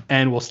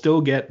 and we'll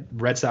still get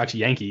Red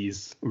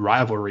Sox-Yankees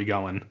rivalry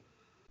going,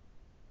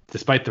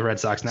 despite the Red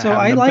Sox not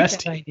having the best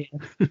team.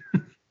 So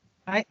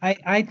I like that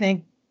idea. I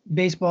think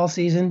baseball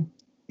season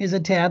is a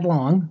tad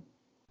long.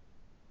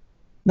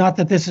 Not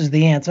that this is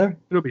the answer.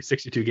 It'll be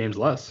 62 games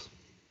less.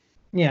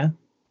 Yeah,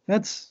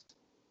 that's,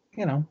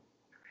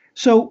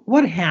 So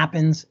what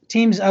happens?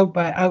 Teams out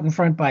in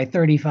front by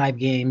 35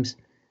 games,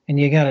 and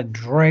you got to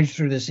dredge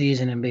through the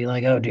season and be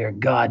like, oh dear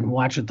God, and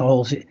watch it the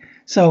whole season.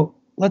 So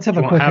let's have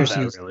a quicker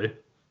season. Really.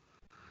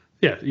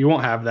 Yeah, you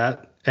won't have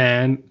that.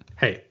 And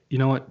hey, you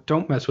know what?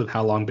 Don't mess with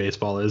how long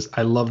baseball is.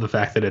 I love the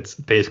fact that it's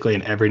basically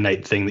an every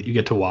night thing that you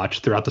get to watch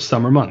throughout the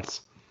summer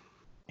months.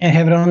 And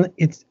have it on.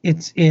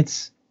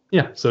 It's.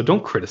 Yeah, so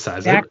don't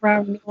criticize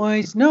background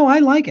noise. No, I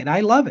like it.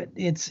 I love it.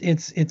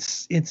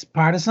 It's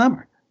part of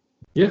summer.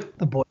 Yeah.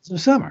 The boys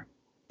of summer.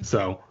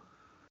 So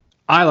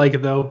I like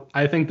it, though.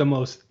 I think the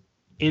most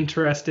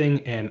interesting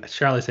and,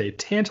 shall I say,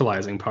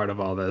 tantalizing part of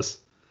all this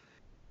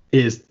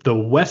is the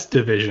West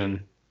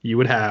Division. You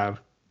would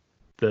have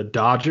the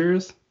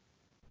Dodgers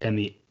and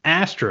the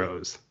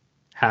Astros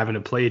having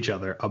to play each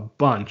other a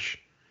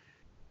bunch,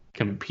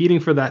 competing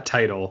for that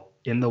title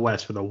in the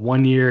West for the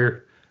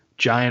 1-year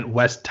giant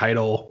West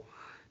title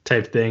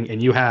type thing.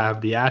 And you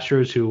have the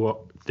Astros, who,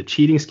 the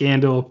cheating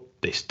scandal,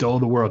 they stole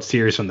the World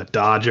Series from the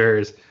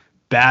Dodgers,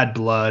 bad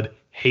blood,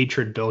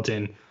 hatred built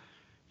in.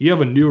 You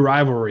have a new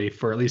rivalry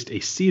for at least a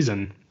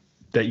season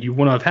that you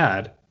wouldn't have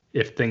had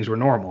if things were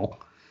normal.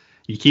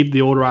 You keep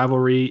the old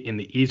rivalry in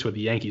the East with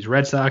the Yankees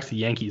Red Sox, the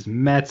Yankees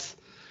Mets,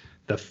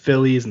 the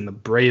Phillies and the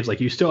Braves.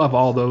 Like, you still have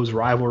all those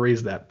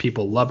rivalries that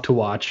people love to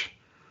watch.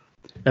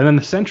 And then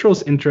the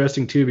Central's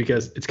interesting too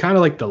because it's kind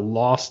of like the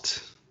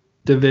lost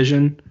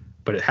division,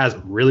 but it has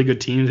really good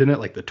teams in it,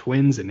 like the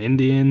Twins and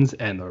Indians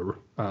and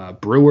the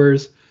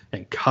Brewers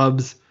and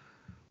Cubs.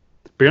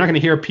 But you're not going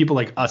to hear people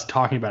like us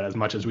talking about it as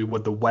much as we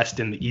would the West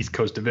and the East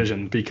Coast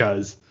division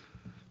because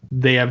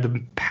they have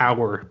the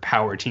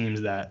power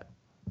teams that.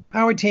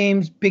 Power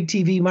teams, big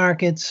TV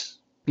markets.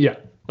 Yeah.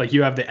 Like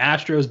you have the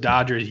Astros,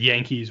 Dodgers,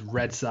 Yankees,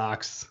 Red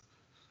Sox,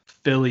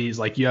 Phillies.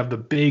 Like you have the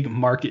big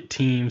market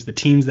teams, the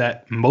teams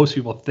that most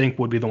people think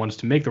would be the ones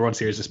to make the World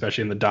Series,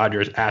 especially in the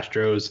Dodgers,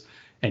 Astros,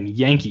 and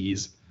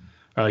Yankees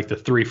are like the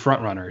three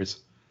front runners.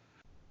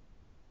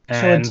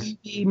 And so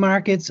TV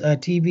markets,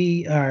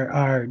 TV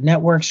are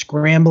networks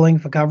scrambling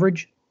for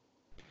coverage?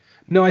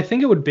 No, I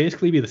think it would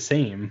basically be the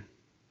same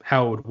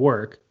how it would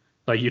work.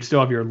 Like you'd still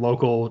have your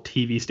local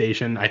TV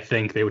station. I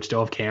think they would still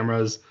have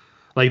cameras.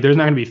 Like there's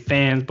not going to be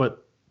fans,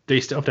 but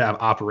they still have to have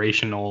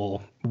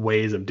operational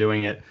ways of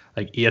doing it.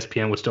 Like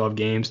ESPN would still have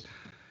games.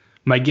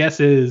 My guess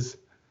is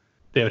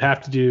they would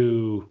have to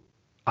do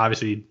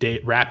obviously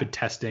rapid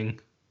testing.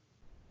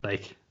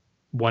 Like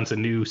once a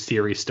new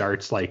series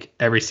starts, like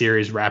every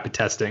series rapid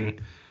testing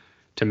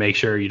to make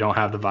sure you don't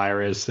have the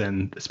virus,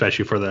 and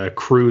especially for the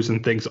crews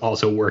and things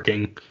also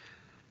working.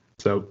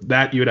 So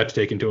that you would have to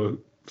take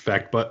into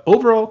effect. But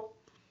overall,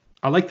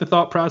 I like the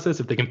thought process.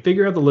 If they can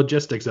figure out the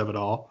logistics of it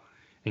all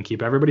and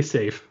keep everybody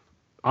safe,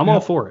 I'm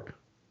all for it.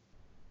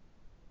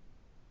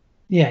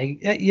 Yeah,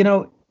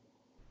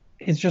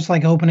 it's just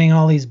like opening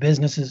all these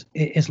businesses.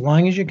 As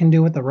long as you can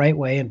do it the right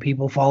way and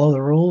people follow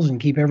the rules and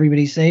keep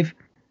everybody safe,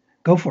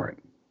 go for it.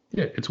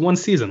 Yeah, it's one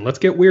season. Let's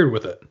get weird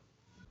with it.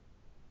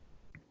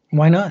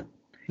 Why not?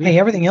 Yeah. Hey,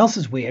 everything else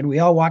is weird. We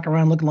all walk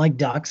around looking like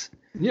ducks.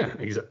 Yeah,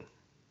 exactly.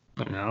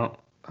 I mean, I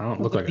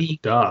don't look like a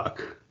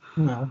duck.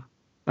 No.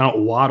 I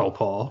don't waddle,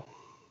 Paul.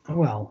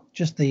 Well,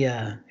 just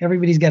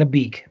everybody's got a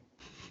beak.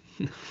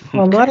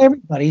 Well, not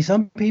everybody.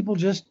 Some people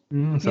just.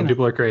 Some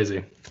people are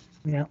crazy.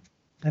 Yeah,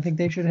 I think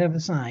they should have a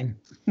sign.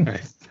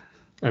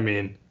 I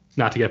mean,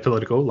 not to get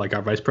political, like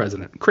our vice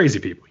president. Crazy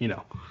people,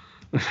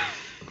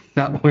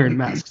 not wearing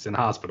masks in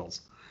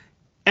hospitals.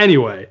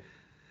 Anyway,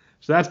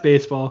 so that's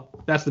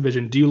baseball. That's the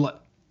vision. Do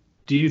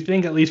you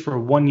think at least for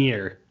 1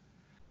 year,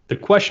 the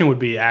question would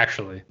be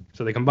actually,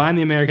 so they combine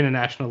the American and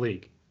National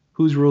League,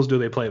 whose rules do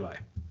they play by?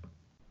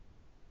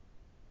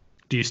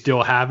 Do you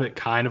still have it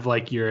kind of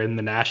like you're in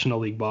the National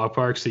League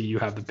ballpark, so you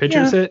have the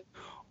pitchers hit?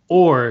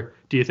 Or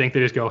do you think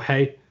they just go,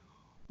 hey,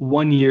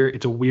 1 year,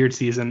 it's a weird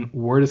season.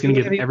 We're just going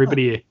to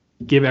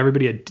give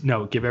everybody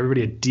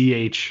a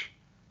DH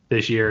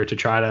this year to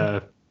try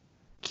to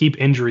keep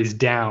injuries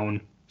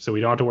down so we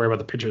don't have to worry about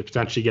the pitchers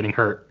potentially getting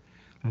hurt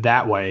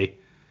that way.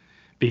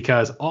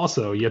 Because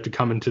also you have to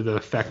come into the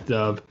effect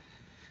of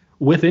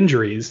with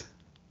injuries,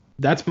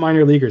 that's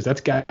minor leaguers.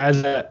 That's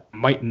guys that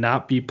might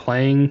not be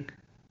playing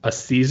a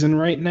season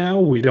right now.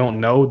 We don't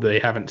know. They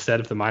haven't said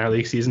if the minor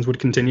league seasons would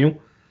continue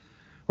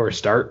or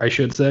start, I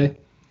should say.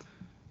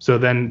 So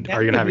then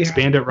are you going to have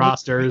expanded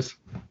rosters?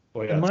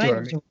 Well, yeah,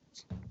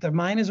 the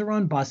minors are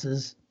on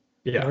buses.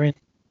 Yeah. They're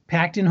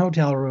packed in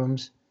hotel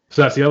rooms.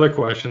 So that's the other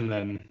question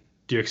then.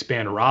 Do you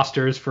expand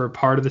rosters for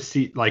part of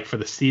the for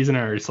the season,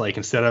 or it's like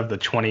instead of the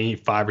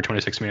 25 or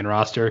 26 man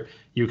roster,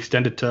 you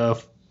extend it to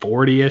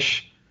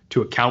 40-ish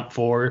to account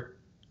for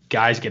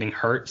guys getting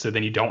hurt, so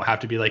then you don't have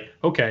to be like,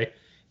 okay,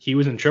 he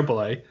was in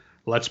AAA,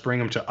 let's bring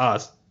him to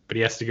us, but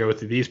he has to go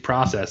through these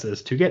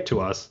processes to get to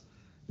us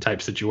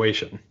type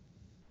situation.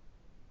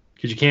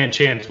 Because you can't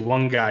chance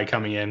one guy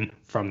coming in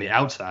from the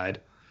outside,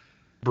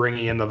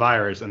 bringing in the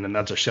virus, and then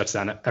that just shuts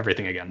down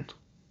everything again.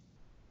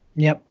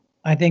 Yep.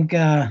 I think,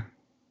 I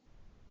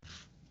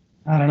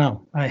don't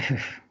know.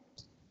 I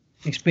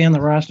expand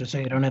the roster so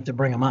you don't have to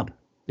bring them up.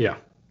 Yeah.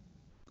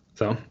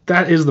 So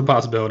that is the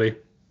possibility.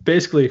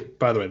 Basically,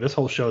 by the way, this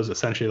whole show is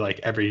essentially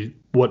like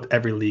what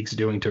every league's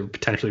doing to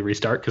potentially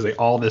restart, because they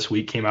all this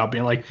week came out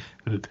being like,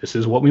 this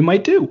is what we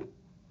might do.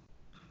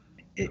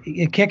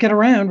 You kick it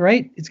around,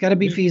 right? It's got to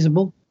be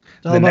feasible.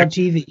 It's all about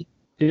TV.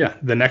 Yeah.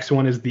 The next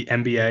one is the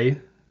NBA.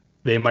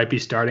 They might be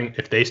starting.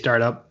 If they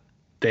start up,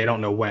 they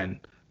don't know when.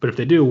 But if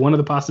they do, one of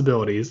the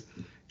possibilities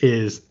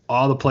is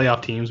all the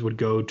playoff teams would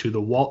go to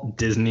the Walt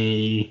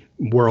Disney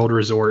World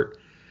Resort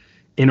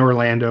in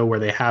Orlando, where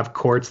they have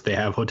courts, they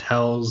have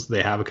hotels,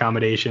 they have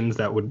accommodations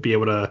that would be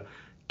able to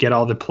get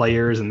all the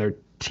players and their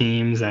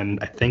teams and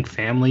I think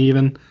family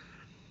even.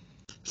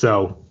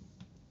 So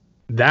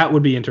that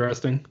would be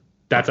interesting.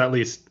 That's at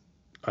least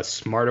a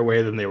smarter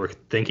way than they were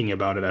thinking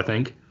about it, I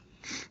think.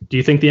 Do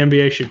you think the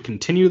NBA should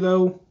continue,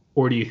 though,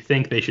 or do you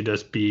think they should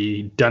just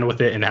be done with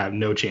it and have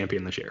no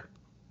champion this year?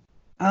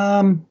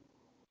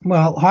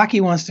 Well,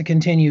 hockey wants to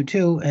continue,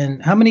 too.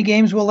 And how many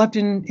games were left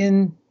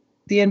in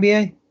the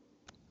NBA?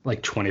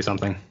 Like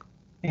 20-something.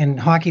 And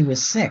hockey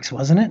was 6,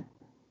 wasn't it?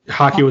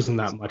 Hockey wasn't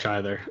that much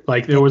either.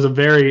 Like, it was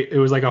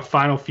like a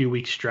final few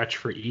week stretch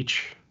for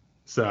each.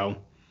 So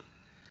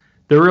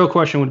the real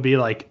question would be,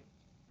 like,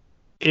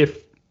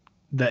 if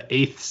the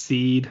 8th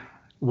seed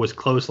was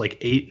close, like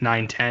 8,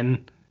 9,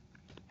 10,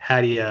 how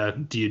do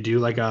you do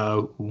like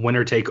a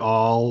winner take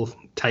all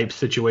type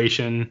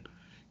situation?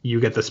 You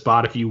get the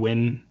spot if you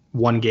win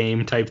one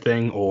game type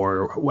thing,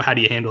 or how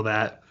do you handle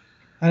that?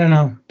 I don't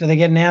know. Do they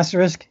get an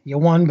asterisk? You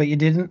won, but you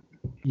didn't.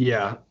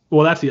 Yeah.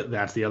 Well, that's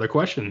the other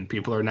question.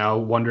 People are now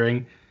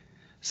wondering.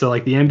 So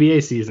like the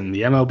NBA season,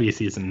 the MLB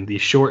season, the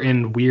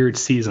shortened weird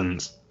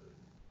seasons.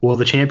 Will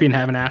the champion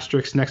have an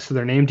asterisk next to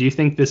their name? Do you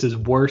think this is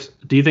worse?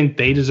 Do you think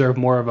they deserve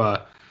more of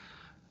a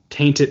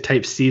tainted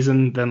type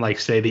season than like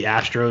say the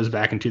Astros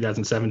back in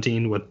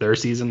 2017 with their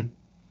season?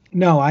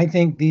 No, I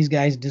think these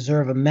guys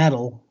deserve a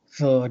medal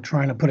for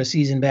trying to put a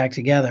season back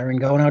together and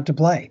going out to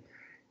play.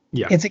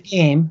 Yeah. It's a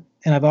game,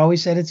 and I've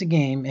always said it's a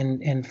game,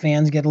 and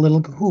fans get a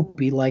little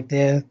hoopy like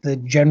they're the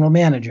general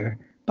manager.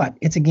 But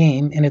it's a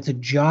game, and it's a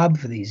job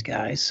for these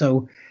guys.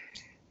 So,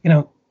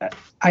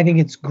 I think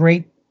it's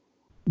great.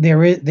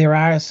 There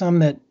are some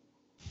that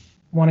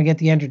want to get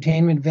the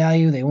entertainment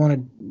value. They want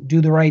to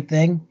do the right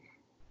thing.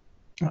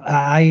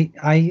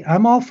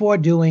 I'm all for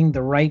doing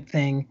the right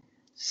thing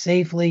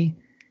safely.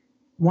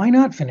 Why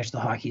not finish the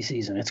hockey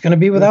season? It's going to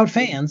be without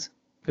fans.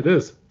 It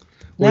is.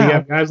 Well, you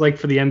have guys like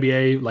for the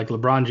NBA, like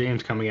LeBron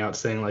James coming out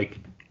saying like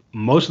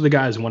most of the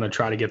guys want to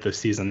try to get this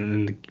season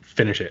and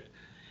finish it.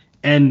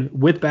 And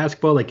with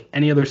basketball, like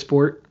any other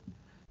sport,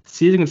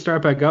 season can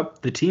start back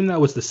up. The team that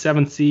was the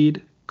 7th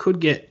seed could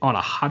get on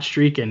a hot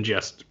streak and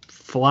just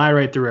fly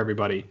right through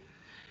everybody.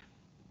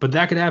 But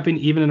that could happen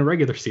even in a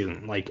regular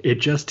season. Like it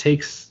just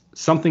takes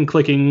something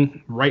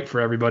clicking right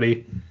for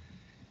everybody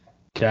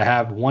to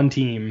have one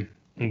team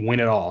win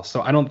it all.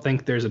 So I don't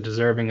think there's a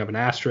deserving of an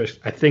asterisk.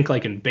 I think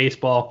like in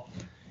baseball,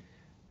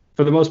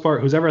 for the most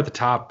part, who's ever at the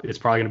top is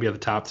probably going to be at the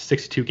top.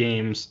 62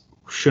 games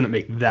shouldn't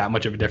make that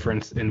much of a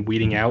difference in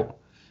weeding out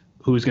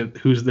who's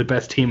the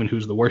best team and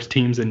who's the worst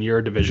teams in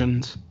your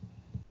divisions.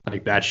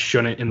 Like that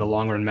shouldn't in the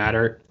long run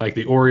matter. Like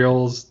the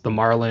Orioles, the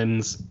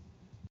Marlins,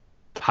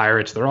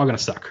 Pirates, they're all going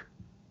to suck.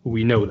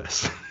 We know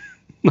this.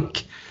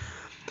 Like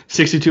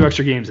 62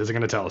 extra games isn't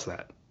going to tell us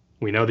that.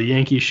 We know the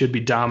Yankees should be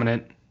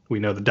dominant. We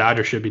know the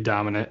Dodgers should be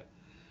dominant.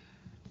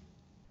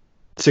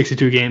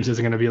 62 games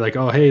isn't going to be like,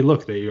 oh, hey,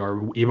 look, they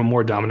are even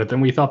more dominant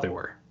than we thought they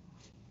were.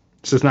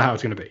 It's just not how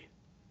it's going to be.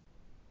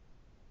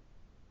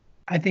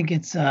 I think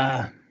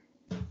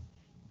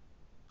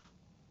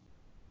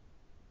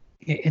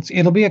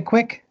it'll be a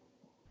quick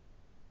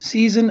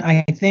season.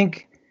 I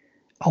think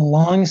a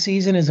long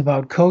season is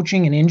about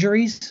coaching and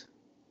injuries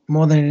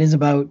more than it is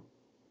about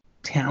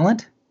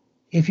talent.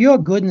 If you're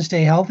good and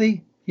stay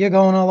healthy, you're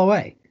going all the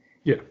way.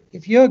 Yeah.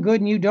 If you're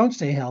good and you don't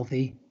stay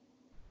healthy,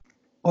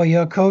 or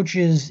your coach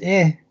is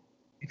if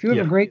you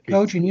have a great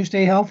coach and you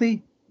stay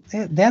healthy,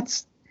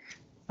 that's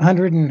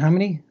 100 and how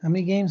many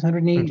games?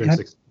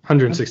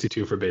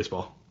 162 for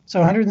baseball. So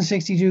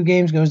 162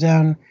 games goes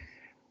down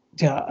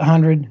to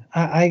 100.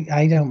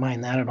 I don't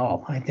mind that at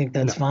all. I think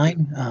that's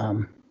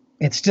fine.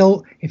 It's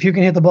still, if you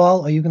can hit the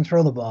ball or you can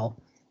throw the ball,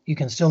 you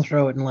can still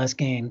throw it in less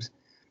games.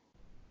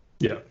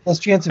 Yeah. Less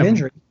chance of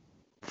injury.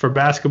 For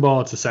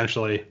basketball, it's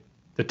essentially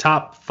the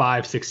top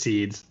 5-6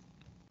 seeds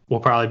will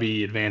probably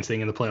be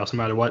advancing in the playoffs no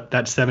matter what.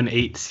 That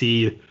 7-8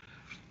 seed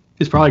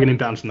is probably getting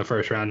bounced in the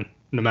first round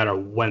no matter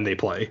when they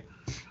play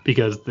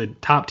because the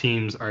top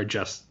teams are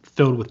just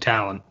filled with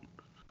talent.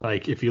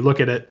 Like if you look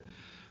at it,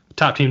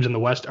 top teams in the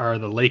West are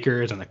the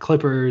Lakers and the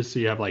Clippers. So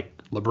you have like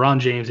LeBron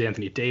James,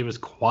 Anthony Davis,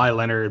 Kawhi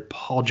Leonard,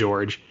 Paul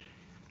George.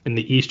 In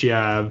the East, you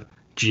have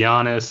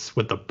Giannis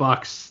with the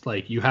Bucks.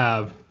 Like you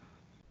have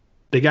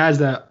the guys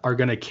that are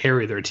going to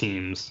carry their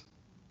teams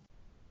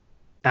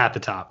at the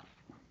top.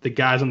 The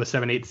guys on the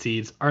 7-8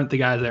 seeds aren't the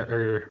guys that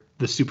are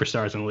the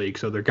superstars in the league,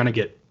 so they're going to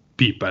get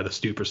beat by the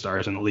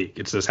superstars in the league.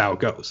 It's just how it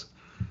goes.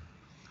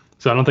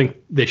 So I don't think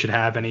they should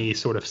have any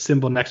sort of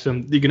symbol next to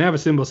them. You can have a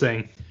symbol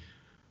saying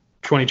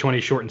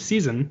 2020 shortened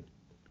season,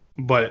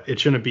 but it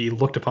shouldn't be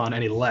looked upon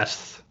any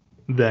less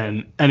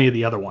than any of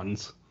the other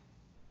ones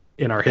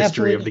in our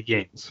history of the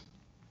games.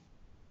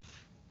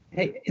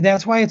 Hey,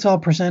 that's why it's all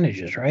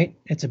percentages, right?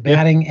 It's a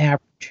batting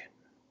average.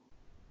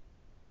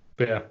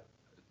 Yeah.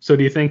 So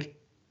do you think?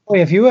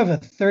 Boy, if you have a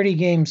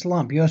 30-game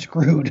slump, you're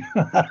screwed.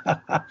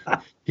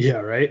 Yeah,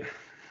 right.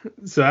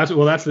 So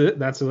that's it.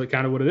 That's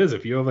kind of what it is.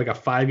 If you have like a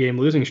 5-game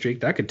losing streak,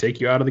 that could take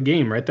you out of the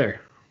game right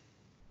there.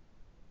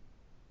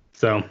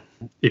 So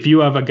if you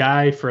have a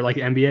guy for like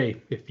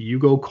NBA, if you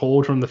go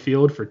cold from the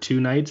field for 2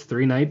 nights,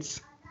 3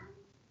 nights,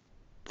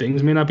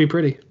 things may not be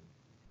pretty.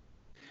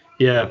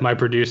 Yeah, my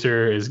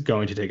producer is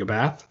going to take a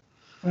bath.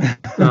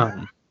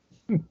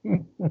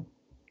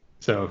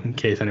 So in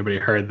case anybody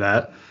heard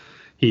that,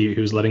 he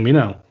was letting me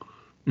know.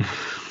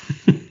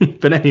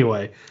 But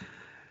anyway,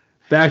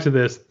 back to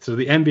this. So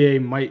the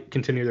NBA might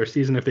continue their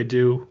season. If they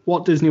do,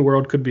 Walt Disney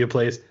World could be a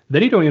place.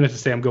 Then you don't even have to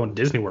say, I'm going to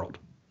Disney World.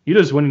 You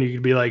just win and you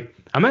could be like,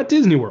 I'm at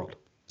Disney World.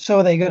 So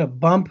are they going to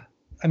bump?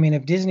 I mean,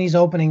 if Disney's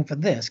opening for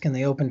this, can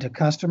they open to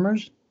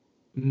customers?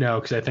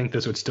 No, because I think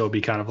this would still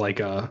be kind of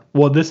like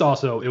this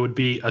also, it would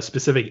be a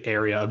specific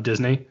area of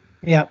Disney.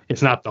 Yeah.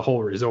 It's not the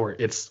whole resort.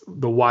 It's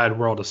the wide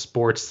world of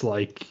sports,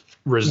 like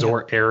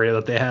resort area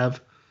that they have.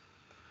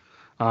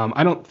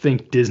 I don't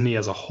think Disney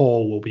as a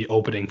whole will be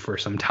opening for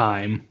some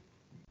time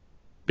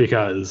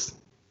because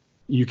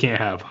you can't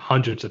have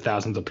hundreds of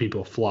thousands of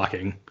people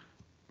flocking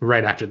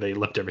right after they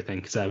lift everything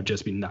because that would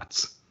just be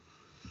nuts.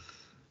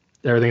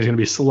 Everything's going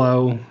to be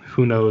slow.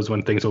 Who knows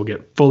when things will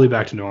get fully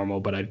back to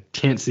normal, but I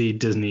can't see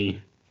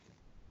Disney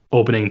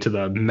opening to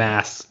the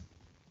mass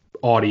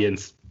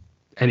audience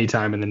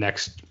anytime in the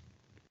next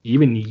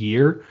even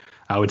year.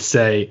 I would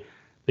say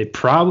they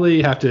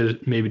probably have to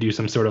maybe do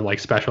some sort of like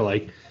special,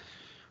 like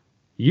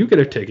you get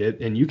a ticket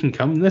and you can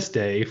come this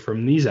day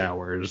from these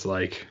hours,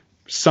 like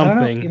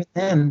something. Even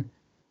then,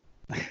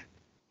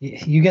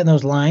 you get in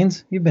those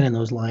lines. You've been in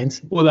those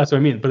lines. Well, that's what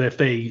I mean. But if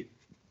they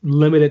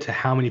limit it to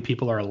how many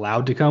people are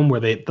allowed to come, where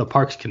the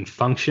parks can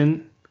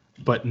function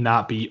but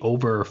not be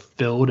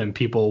overfilled, and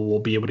people will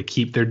be able to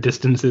keep their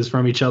distances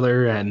from each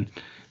other, and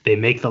they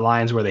make the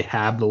lines where they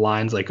have the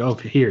lines like, oh,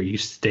 here you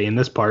stay in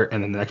this part,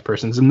 and then the next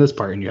person's in this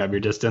part, and you have your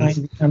distance.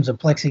 It becomes a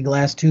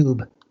plexiglass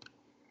tube.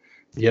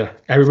 Yeah,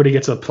 everybody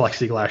gets a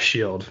plexiglass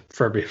shield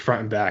for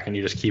front and back, and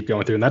you just keep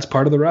going through, and that's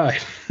part of the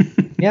ride.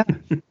 Yeah.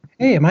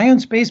 Hey, am I on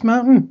Space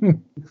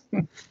Mountain?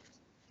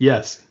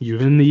 Yes,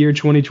 you're in the year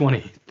 2020.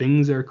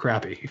 Things are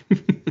crappy.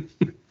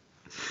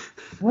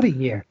 What a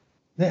year.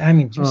 I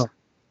mean, just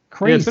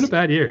crazy. Yeah, it's been a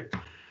bad year.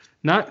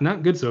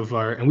 Not good so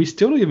far, and we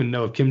still don't even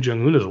know if Kim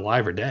Jong-un is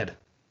alive or dead.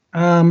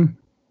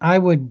 I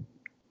would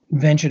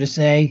venture to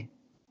say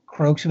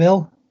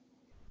Croaksville.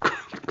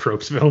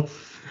 Croaksville,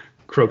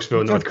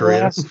 North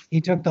Korea.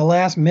 He took the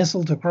last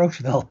missile to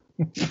Croaksville.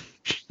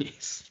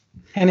 Jeez.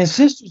 And his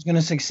sister's going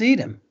to succeed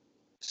him.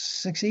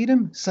 Succeed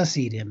him.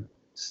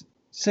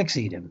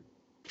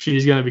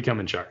 She's going to become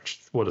in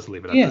charge. We'll just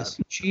leave it at yes,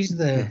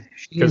 that.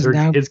 Because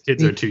his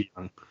kids are too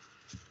young.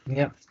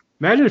 Yep.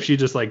 Imagine if she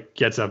just like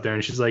gets up there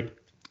and she's like,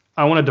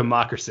 I want a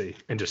democracy,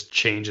 and just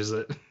changes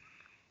it.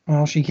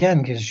 Well, she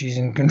can because she's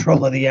in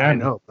control of the army. I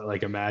know, but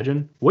like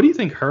imagine. What do you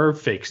think her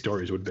fake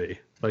stories would be?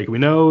 Like we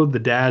know the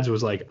dad's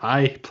was like,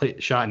 I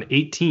shot an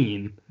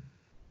 18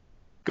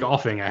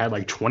 golfing. I had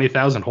like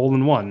 20,000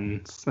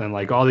 hole-in-ones and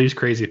like all these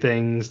crazy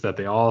things that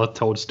they all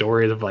told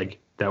stories of like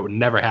that would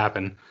never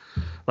happen.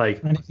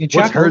 Like,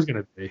 what's hers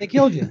gonna be? They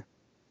killed you.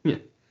 Yeah.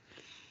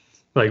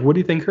 Like, what do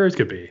you think hers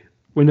could be?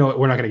 We know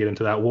we're not gonna get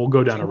into that. We'll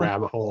go down a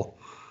rabbit hole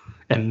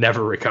and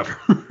never recover.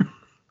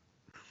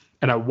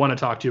 And I want to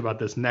talk to you about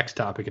this next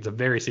topic. It's a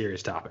very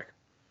serious topic.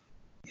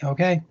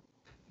 Okay.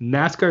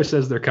 NASCAR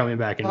says they're coming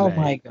back in May. Oh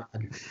my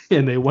God.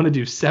 And they want to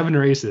do 7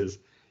 races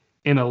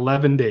in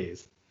 11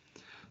 days.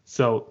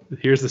 So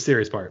here's the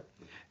serious part.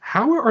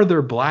 How are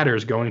their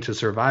bladders going to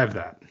survive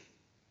that?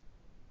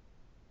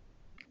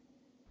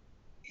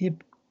 You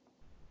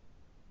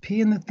pee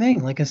in the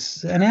thing like an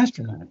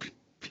astronaut.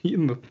 Pee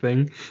in the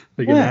thing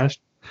like an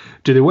astronaut?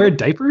 Do they wear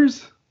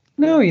diapers?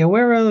 No, you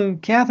wear a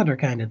catheter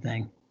kind of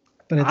thing.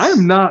 But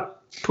I'm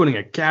not putting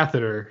a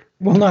catheter.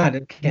 Well, not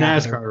a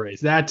catheter. NASCAR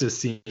race. That just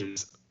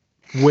seems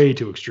way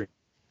too extreme.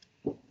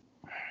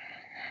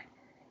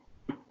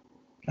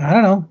 I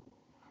don't know.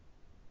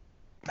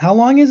 How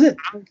long is it?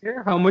 I don't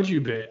care how much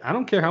you pay. I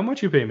don't care how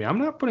much you pay me. I'm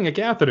not putting a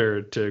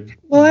catheter to race.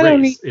 I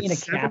don't need a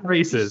it's 7 catheter.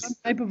 races. Some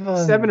type of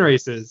a... 7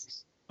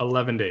 races,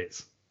 11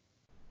 days.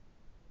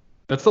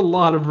 That's a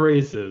lot of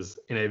races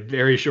in a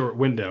very short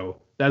window.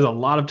 That's a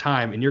lot of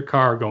time in your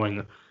car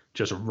going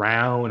just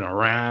round and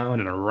around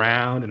and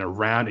around and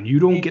around, and you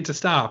don't get to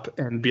stop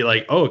and be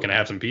like, oh, can I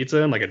have some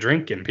pizza and like a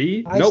drink and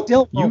pee?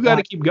 Nope, you got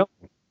to keep going.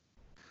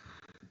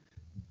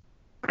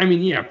 I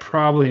mean, yeah,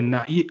 probably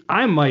not.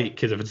 I might,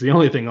 because if it's the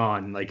only thing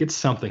on, like, it's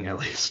something at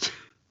least.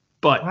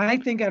 But I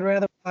think I'd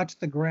rather watch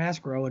the grass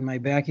grow in my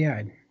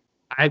backyard.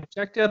 I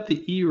checked out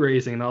the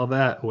e-racing and all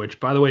that, which,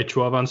 by the way,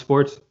 12 on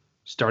Sports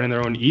starting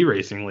their own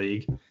e-racing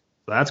league. So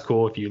that's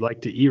cool. If you like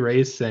to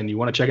e-race and you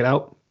want to check it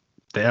out,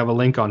 they have a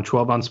link on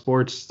 12 on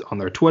Sports on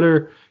their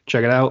Twitter.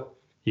 Check it out.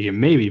 You can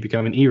maybe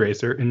become an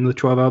e-racer in the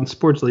 12 on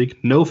Sports League.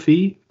 No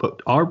fee,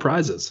 but our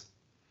prizes.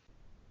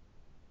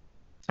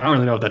 I don't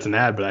really know if that's an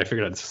ad, but I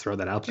figured I'd just throw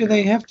that out there. Do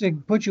they have to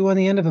put you on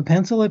the end of a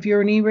pencil if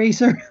you're an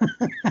e-racer?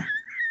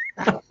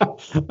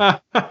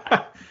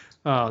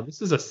 Oh,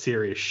 this is a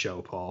serious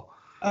show, Paul.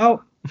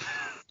 Oh.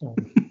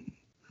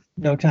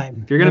 No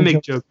time. If you're going to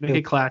make jokes, make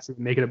it classy,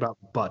 make it about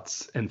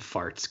butts and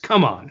farts.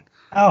 Come on.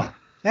 Oh,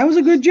 that was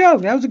a good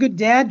joke. That was a good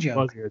dad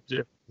joke. That was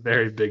a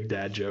very big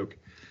dad joke.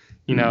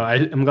 You know,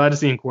 I'm glad to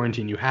see in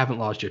quarantine you haven't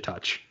lost your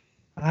touch.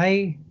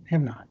 I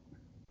have not.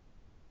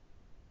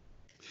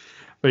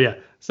 But yeah,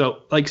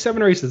 so like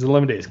 7 races in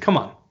 11 days. Come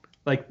on.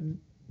 Like,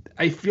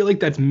 I feel like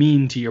that's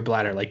mean to your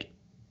bladder. Like,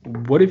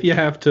 what if you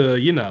have to,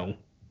 you know.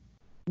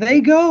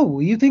 They go.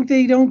 You think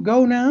they don't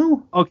go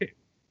now? Okay.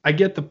 I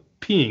get the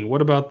peeing.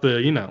 What about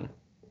the, you know.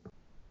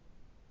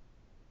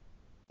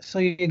 So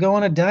you go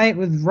on a diet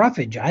with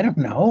roughage. I don't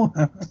know.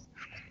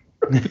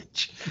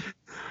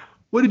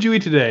 What did you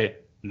eat today?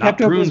 Not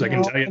prunes, I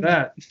can tell you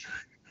that.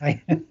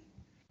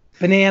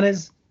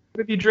 Bananas.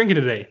 What are you drinking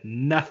today?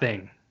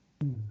 Nothing.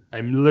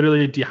 I'm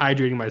literally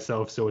dehydrating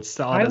myself so it's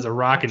solid as a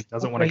rock and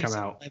doesn't want to come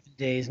out. 11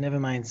 days, never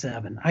mind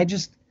 7.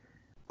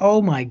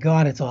 Oh my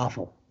God, it's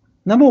awful.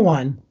 Number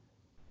one,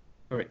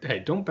 All right, hey,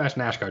 don't bash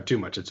NASCAR too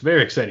much. It's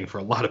very exciting for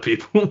a lot of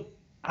people.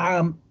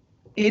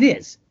 It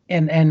is,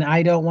 and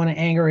I don't want to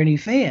anger any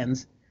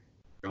fans,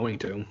 Going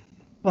to.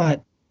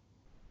 but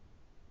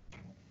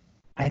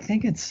I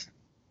think it's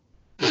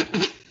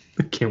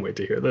I can't wait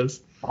to hear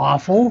this.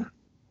 awful.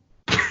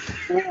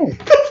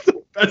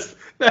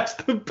 That's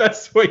the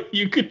best way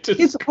you could describe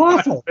It's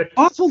awful. it.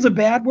 Awful's a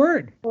bad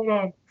word. Hold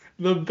on.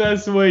 The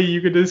best way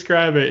you could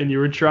describe it, and you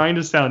were trying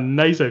to sound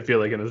nice, I feel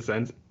like, in a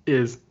sense,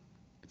 is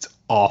it's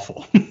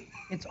awful.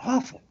 It's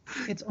awful.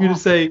 It's You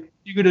awful.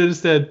 you could have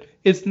said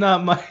it's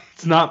not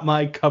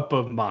my cup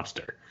of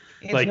Monster.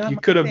 It's Like not you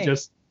my could have thing.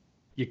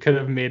 you could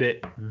have made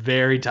it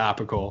very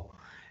topical,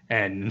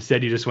 and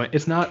instead you just went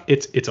it's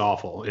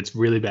awful. It's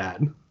really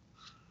bad.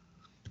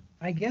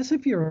 I guess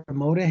if you're a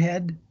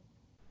motorhead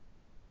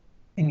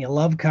and you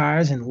love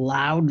cars and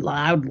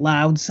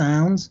loud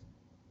sounds,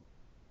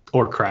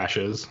 Or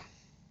crashes.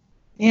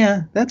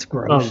 yeah, that's Oh,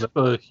 gross. that's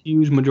a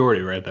huge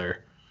majority right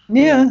there.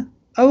 Yeah.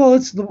 Oh, well,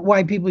 it's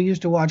why people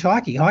used to watch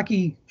hockey.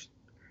 Hockey,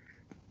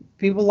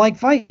 people like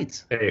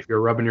fights. Hey, if you're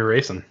rubbing, you're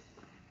racing.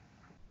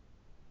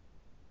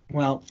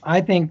 Well, I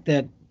think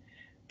that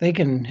they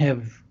can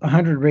have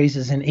 100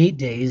 races in 8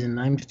 days, and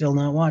I'm still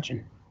not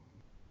watching.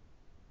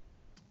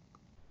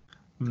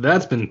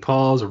 That's been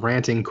Paul's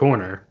ranting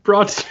corner.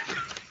 Brought to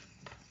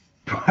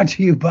Brought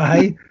to you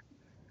by.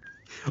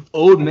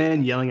 old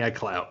man yelling at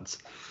clouds.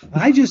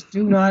 I just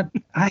do not.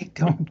 I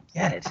don't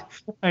get it.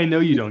 I know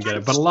you don't get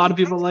it, but a lot of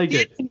people like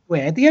it.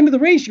 Anyway, at the end of the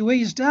race, you where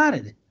you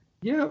started.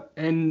 Yeah,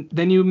 and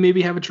then you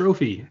maybe have a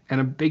trophy and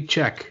a big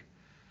check.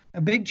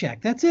 A big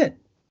check. That's it.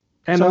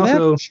 And so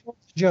also, that's the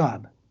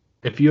job.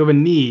 if you have a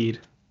need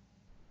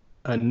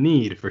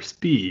for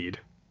speed,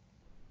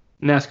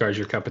 NASCAR is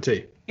your cup of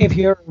tea. If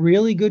you're a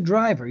really good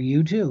driver,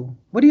 you too.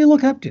 What do you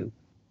look up to?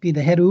 Be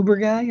the head Uber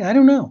guy? I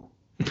don't know.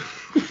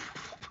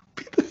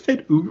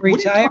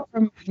 Retire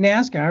from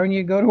NASCAR and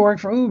you go to work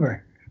for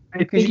Uber.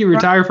 I think you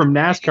retire from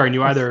NASCAR and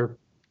you either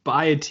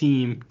buy a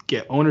team,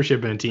 get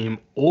ownership in a team,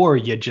 or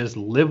you just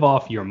live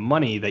off your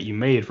money that you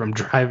made from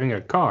driving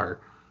a car.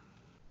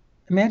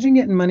 Imagine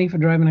getting money for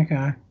driving a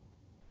car.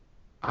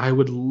 I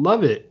would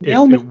love it if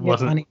They'll it get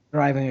wasn't. money for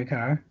driving a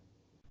car,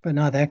 but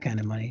not that kind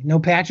of money. No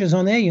patches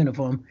on their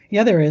uniform.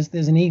 Yeah, there is.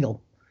 There's an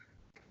eagle.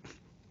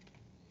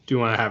 Do you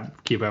want to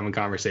keep having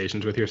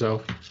conversations with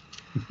yourself?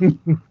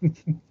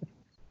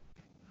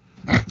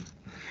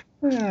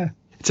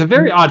 It's a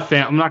very odd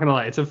I'm not gonna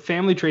lie. It's a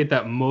family trait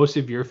that most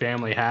of your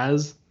family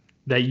has.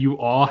 That you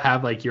all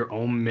have like your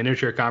own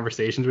miniature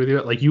conversations with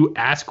you. Like you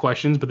ask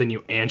questions, but then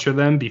you answer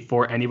them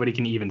before anybody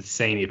can even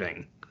say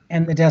anything.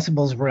 And the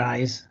decibels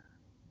rise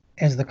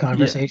as the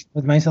conversation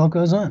with myself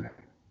goes on.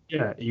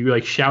 Yeah, you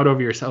like shout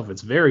over yourself.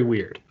 It's very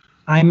weird.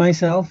 I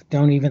myself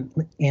don't even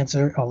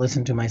answer or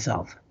listen to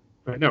myself.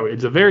 But no,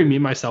 it's a very me,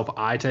 myself,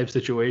 I type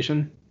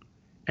situation.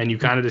 And you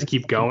kind of just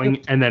keep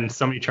going. And then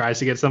somebody tries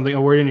to get something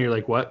a word in and you're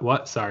like,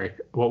 what? Sorry.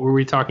 What were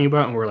we talking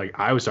about? And we're like,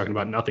 I was talking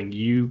about nothing.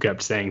 You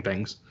kept saying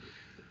things.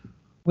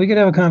 We could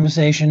have a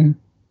conversation,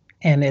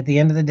 and at the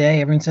end of the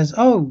day, everyone says,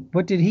 oh,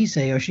 what did he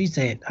say or she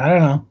say it? I don't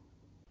know.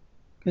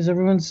 Because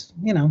everyone's,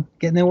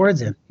 getting their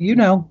words in. You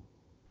know.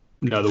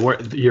 No, you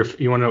want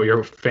to know what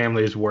your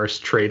family's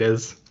worst trait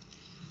is?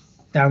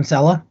 Down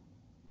cellar.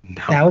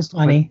 No. That was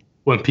funny.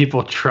 When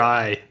people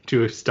try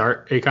to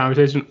start a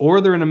conversation or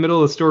they're in the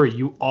middle of the story,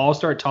 you all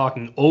start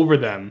talking over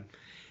them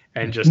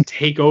and just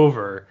take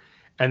over.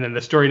 And then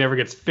the story never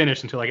gets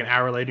finished until like an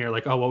hour later. And you're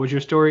like, oh, what was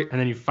your story? And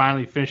then you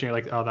finally finish and you're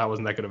like, oh, that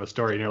wasn't that good of a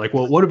story. And you're like,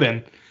 well, it would have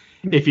been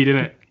if you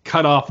didn't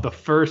cut off the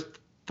first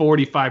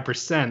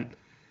 45%.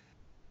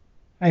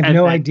 I have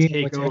no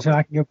idea what you're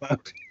talking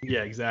about.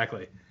 Yeah,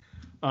 exactly.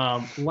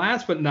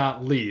 Last but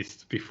not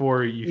least,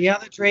 before you... The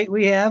other trait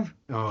we have...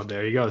 Oh,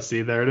 there you go.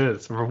 See, there it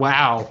is.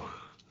 Wow.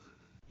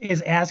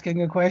 Is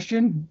asking a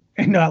question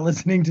and not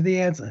listening to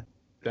the answer.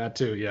 That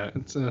too, yeah.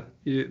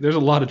 There's a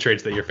lot of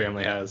traits that your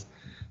family has.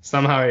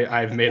 Somehow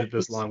I've made it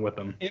this long with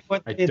them.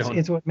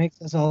 It's what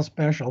makes us all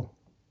special.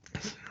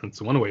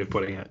 That's one way of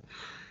putting it.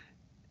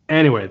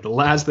 Anyway, the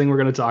last thing we're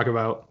going to talk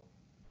about,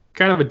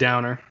 kind of a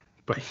downer,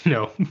 but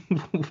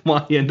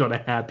why end on a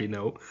happy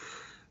note?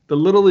 The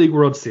Little League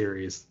World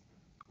Series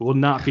will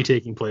not be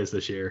taking place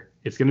this year.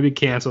 It's going to be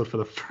canceled for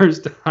the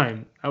first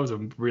time. That was a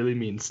really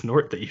mean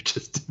snort that you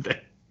just did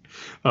there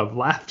of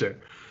laughter.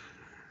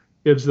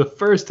 It's the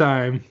first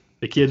time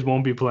the kids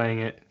won't be playing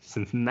it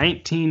since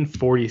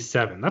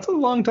 1947. That's a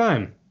long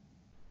time.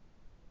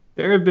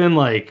 There have been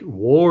like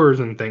wars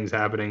and things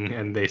happening,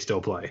 and they still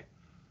play.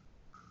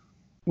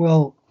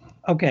 Well,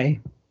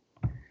 okay.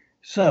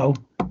 So,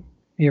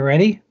 you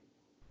ready?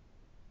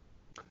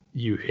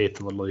 You hate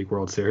the Little League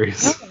World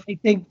Series. No, I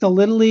think the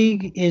Little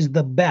League is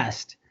the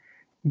best,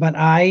 but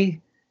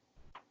I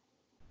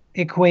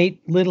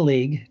equate Little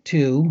League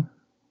to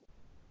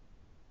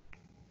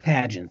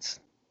pageants.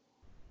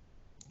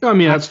 I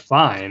mean, that's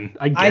fine.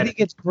 I think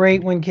it's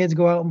great when kids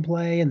go out and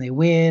play and they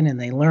win and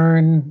they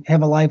learn,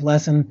 have a life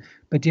lesson.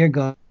 But dear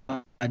God,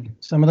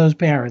 some of those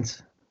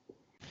parents.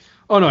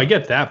 Oh, no, I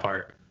get that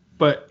part.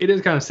 But it is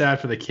kind of sad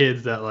for the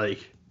kids that,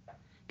 like,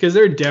 Because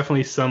there are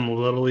definitely some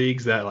little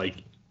leagues that,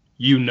 like,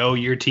 you know,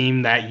 your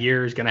team that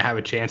year is going to have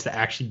a chance to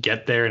actually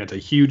get there, and it's a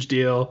huge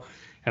deal.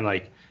 And,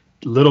 like,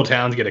 little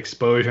towns get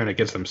exposure, and it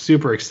gets them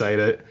super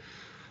excited.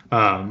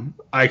 I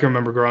can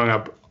remember growing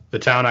up, the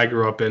town I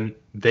grew up in,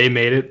 they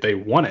made it, they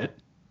won it.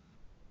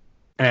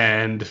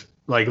 And,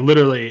 like,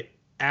 literally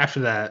after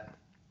that,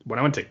 when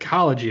I went to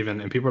college even,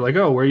 and people were like,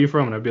 oh, where are you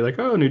from? And I'd be like,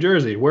 oh, New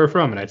Jersey. Where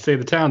from? And I'd say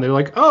the town. They're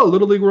like, oh,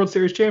 Little League World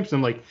Series champions.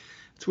 I'm like,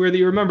 it's weird that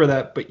you remember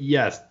that. But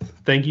yes,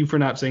 thank you for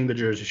not saying the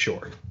Jersey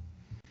Shore.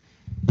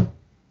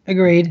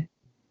 Agreed.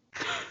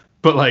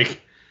 But,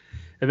 like,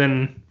 and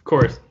then, of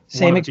course,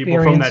 same one of the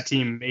people from experience. that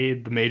team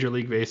made the major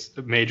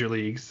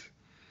leagues.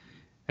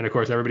 And, of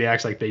course, everybody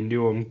acts like they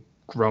knew him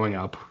growing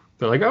up.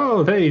 They're like,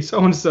 oh, hey,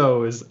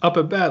 so-and-so is up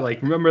at bat.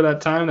 Like, remember that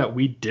time that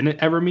we didn't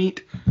ever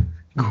meet?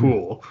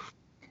 Cool.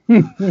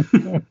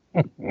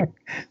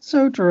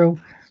 So true.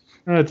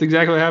 That's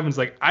exactly what happens.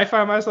 Like, I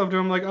find myself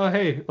doing, like, oh,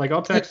 hey, like,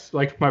 I'll text,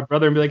 like, my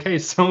brother and be like, hey,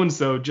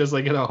 so-and-so just,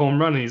 like, hit a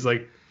home run. And he's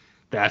like,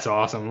 that's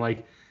awesome. I'm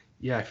like,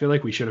 yeah, I feel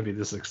like we shouldn't be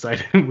this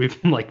excited.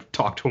 We've, like,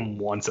 talked to him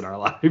once in our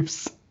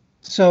lives.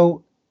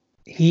 So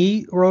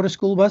he rode a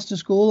school bus to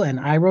school, and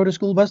I rode a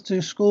school bus to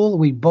school.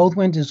 We both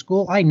went to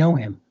school. I know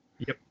him.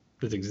 Yep,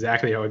 that's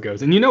exactly how it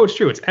goes. And you know it's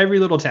true. It's every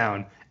little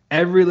town.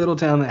 Every little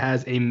town that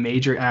has a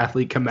major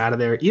athlete come out of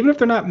there, even if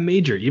they're not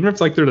major, even if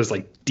it's like they're just,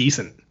 like,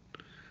 decent.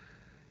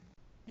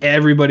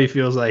 Everybody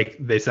feels like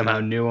they somehow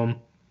knew him.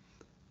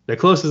 The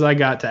closest I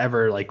got to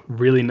ever, like,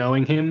 really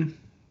knowing him,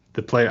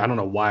 the player, I don't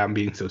know why I'm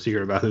being so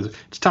secret about this,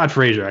 it's Todd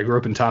Frazier. I grew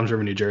up in Toms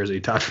River, New Jersey.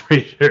 Todd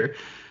Frazier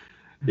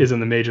is in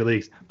the major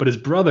leagues. But his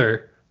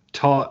brother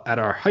taught at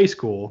our high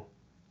school,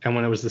 and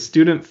when it was the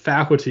student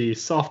faculty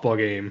softball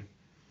game,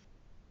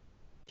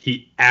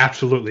 he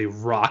absolutely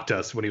rocked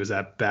us when he was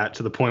at bat,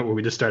 to the point where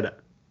we just started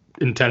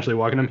intentionally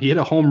walking him. He hit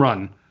a home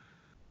run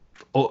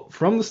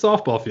from the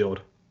softball field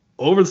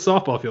over the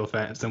softball field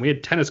fence, and we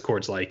had tennis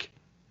courts like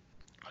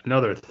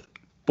another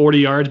 40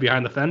 yards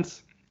behind the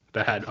fence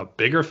that had a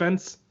bigger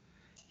fence.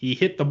 He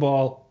hit the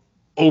ball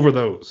over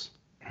those.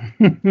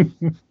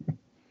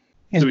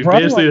 His So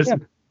brother,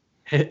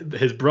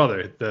 his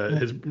brother,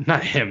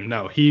 not him,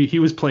 no, he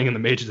was playing in the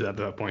majors at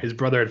that point. His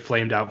brother had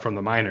flamed out from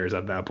the minors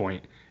at that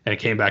point and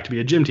came back to be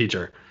a gym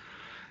teacher.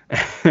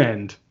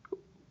 And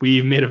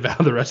we made a vow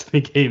the rest of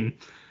the game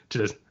to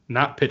just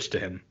not pitch to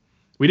him.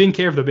 We didn't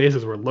care if the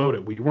bases were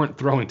loaded. We weren't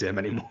throwing to him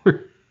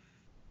anymore.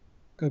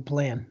 good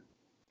plan.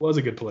 Was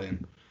a good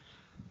plan.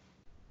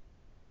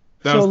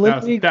 So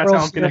Little League that's how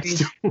I'm World connected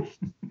Series, to him.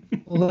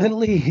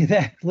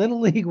 Little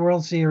League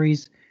World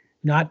Series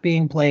not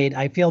being played.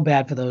 I feel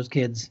bad for those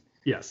kids.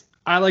 Yes,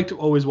 I like to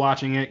always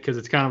watching it because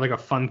it's kind of like a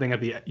fun thing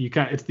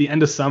it's the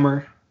end of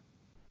summer,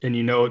 and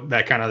you know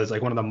that kind of is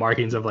like one of the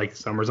markings of like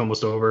summer's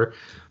almost over.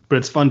 But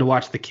it's fun to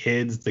watch the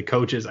kids, the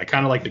coaches. I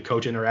kind of like the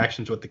coach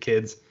interactions with the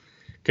kids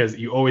because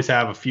you always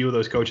have a few of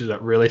those coaches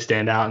that really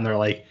stand out, and they're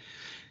like,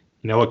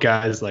 you know what,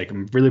 guys, like,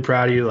 I'm really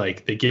proud of you.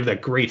 Like, they give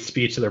that great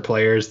speech to their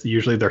players.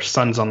 Usually their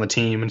son's on the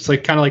team. And it's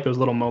like kind of like those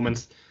little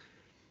moments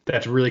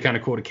that's really kind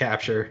of cool to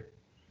capture.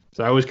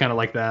 So I always kind of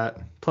like that.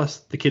 Plus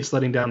the kids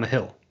sledding down the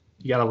hill.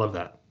 You got to love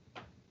that.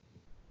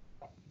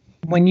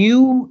 When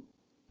you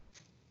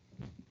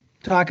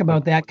talk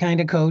about that kind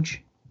of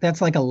coach,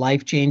 that's like a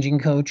life-changing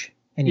coach,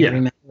 and you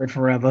remember it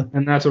forever.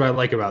 And that's what I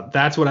like about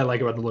the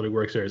Little League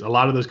World Series. A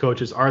lot of those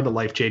coaches are the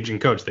life-changing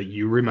coach that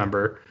you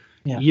remember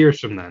years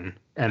from then.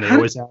 And they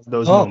always have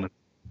those moments.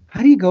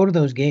 How do you go to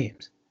those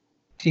games?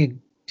 Do you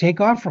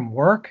take off from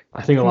work?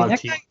 I think a lot of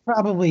teams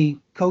probably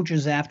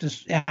coaches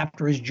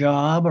after his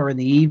job or in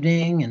the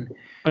evening. And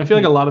I feel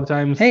like a lot of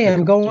times. Hey,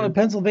 I'm going to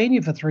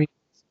Pennsylvania for 3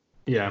 days.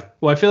 Yeah.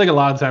 Well, I feel like a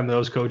lot of the time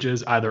those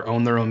coaches either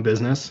own their own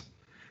business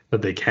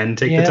that they can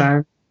take the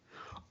time,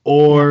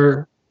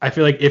 or I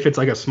feel like if it's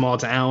like a small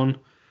town,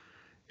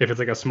 they raise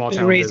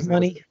business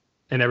money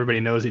and everybody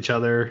knows each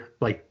other,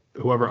 like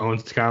whoever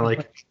owns it's kind of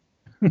like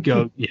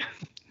go. Yeah.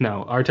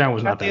 No, our town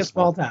was not that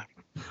small town.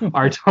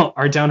 Our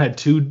town had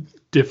two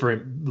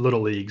different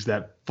little leagues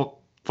that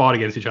fought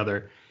against each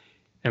other.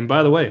 And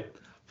by the way,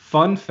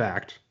 fun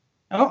fact.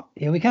 Oh,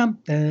 here we come.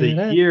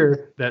 The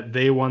year that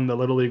they won the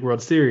Little League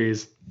World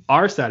Series,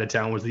 our side of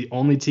town was the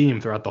only team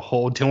throughout the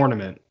whole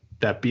tournament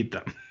that beat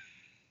them.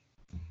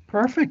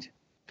 Perfect.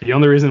 The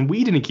only reason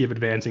we didn't keep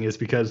advancing is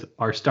because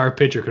our star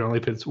pitcher could only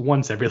pitch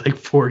once every like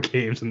 4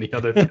 games, and the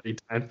other 30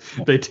 times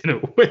they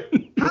didn't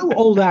win. How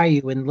old are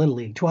you in Little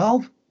League?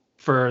 12?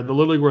 For the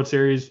Little League World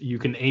Series, you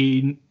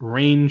can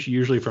range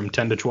usually from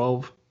 10 to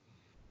 12.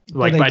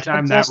 Like by the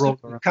time that rolls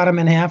around, cut them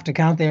in half to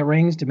count their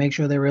rings to make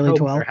sure they're really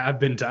 12. There have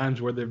been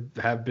times where there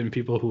have been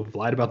people who have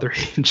lied about their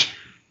age.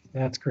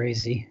 That's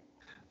crazy.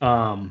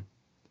 But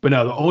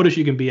no, the oldest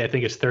you can be, I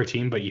think, is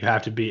 13. But you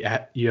have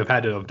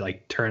had to have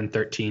like turned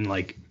 13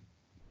 like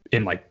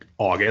in like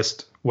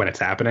August when it's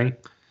happening.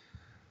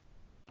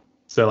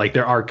 So like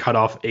there are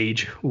cutoff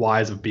age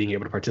wise of being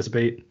able to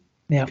participate.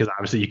 Yeah. Because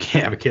obviously you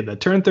can't have a kid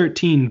that turned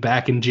 13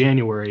 back in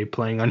January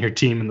playing on your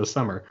team in the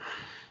summer.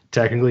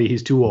 Technically,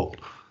 he's too old.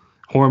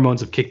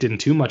 Hormones have kicked in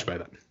too much by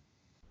then.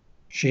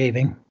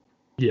 Shaving.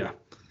 Yeah.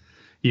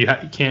 You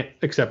can't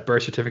accept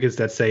birth certificates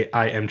that say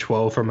I am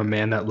 12 from a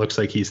man that looks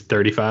like he's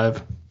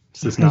 35.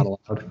 It's just not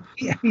allowed.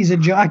 Yeah, he's a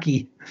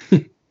jockey.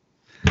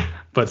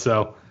 But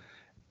so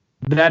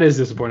that is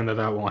disappointing that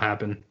won't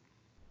happen.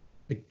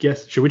 I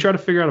guess, should we try to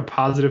figure out a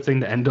positive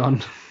thing to end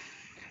on?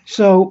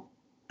 So,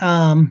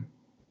 Coming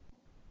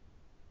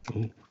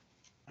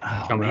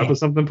man. up with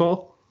something,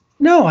 Paul?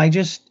 No, I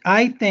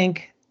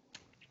think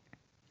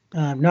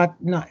not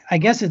I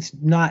guess it's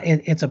not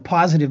it's a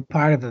positive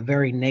part of a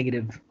very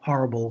negative,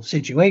 horrible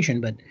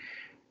situation, but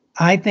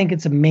I think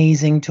it's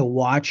amazing to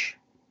watch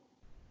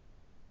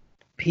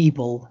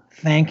people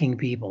thanking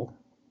people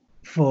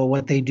for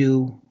what they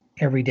do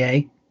every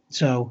day.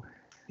 So,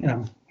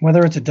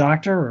 whether it's a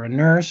doctor or a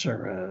nurse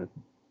or a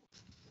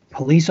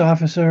police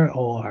officer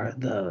or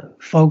the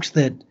folks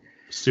that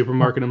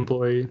Supermarket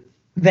employee.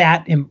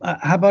 how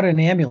about an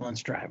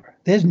ambulance driver?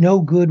 There's no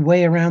good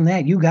way around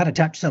that. You got to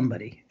touch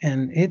somebody,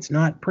 and it's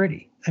not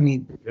pretty. I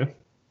mean, Yeah.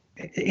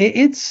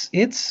 it's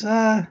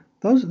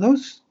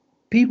those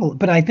people.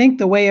 But I think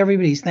the way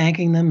everybody's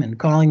thanking them and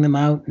calling them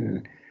out,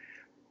 and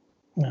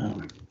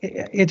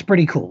it's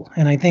pretty cool.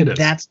 And I think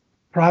that's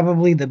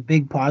probably the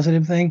big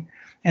positive thing.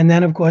 And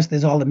then, of course,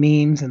 there's all the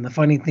memes and the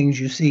funny things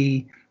you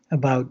see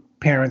about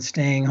parents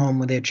staying home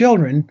with their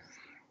children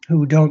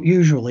who don't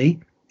usually,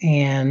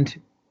 and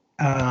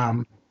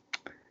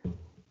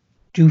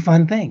do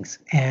fun things.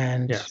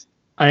 And yes,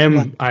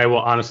 I will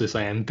honestly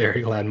say I'm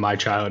very glad my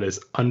child is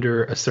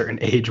under a certain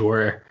age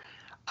where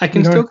I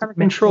can still kind of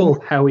control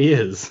how he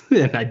is,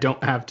 and I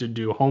don't have to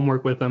do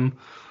homework with him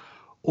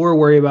or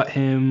worry about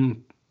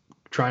him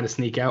trying to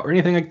sneak out or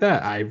anything like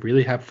that. I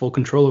really have full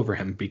control over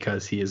him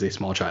because he is a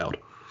small child.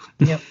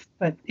 Yep,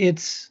 but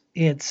it's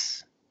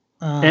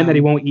and that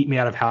he won't eat me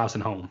out of house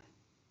and home.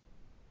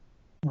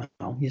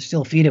 Well, you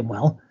still feed him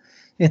well.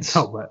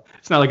 But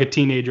it's not like a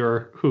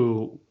teenager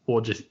who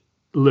will just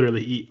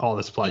literally eat all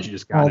the supplies you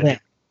just got. All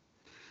that.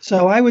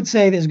 So I would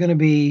say there's going to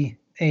be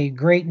a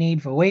great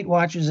need for Weight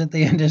Watchers at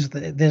the end of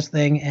this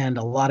thing, and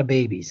a lot of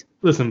babies.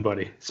 Listen,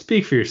 buddy,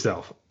 speak for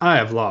yourself. I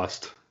have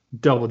lost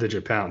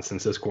double-digit pounds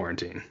since this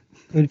quarantine.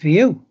 Good for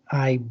you.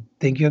 I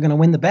think you're going to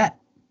win the bet.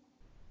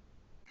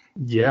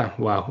 Yeah,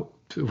 wow.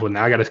 Well,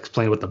 now I got to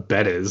explain what the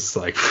bet is.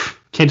 Like,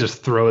 can't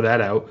just throw that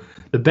out.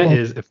 The bet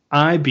is if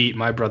I beat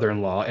my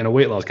brother-in-law in a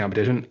weight loss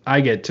competition, I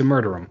get to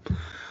murder him.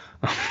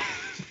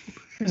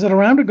 Is it a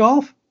round of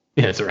golf?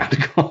 Yeah, it's a round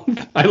of golf.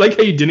 I like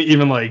how you didn't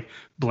even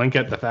blink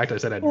at the fact I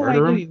said I'd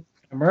murder him. I knew you were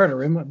gonna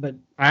murder him, but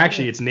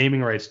actually, it's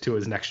naming rights to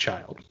his next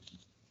child.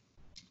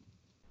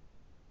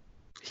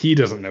 He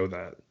doesn't know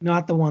that.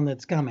 Not the one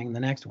that's coming,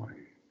 the next one.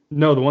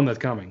 No, the one that's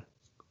coming.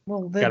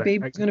 Well, that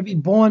baby's going to be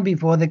born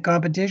before the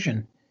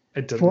competition.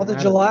 It doesn't matter. 4th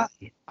of July.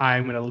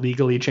 I'm going to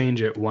legally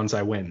change it once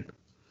I win.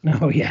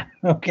 Oh, yeah.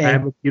 Okay. I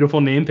have a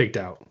beautiful name picked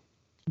out.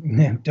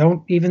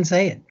 Don't even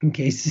say it in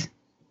case.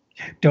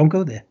 Don't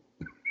go there.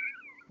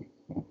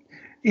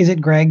 Is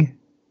it Greg?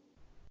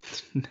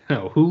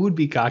 No. Who would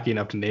be cocky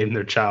enough to name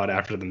their child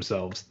after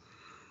themselves?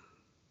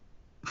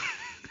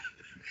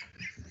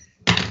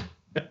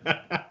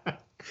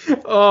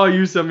 Oh,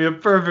 you set me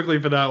up perfectly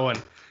for that one.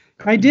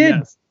 I did.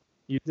 Yes,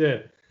 you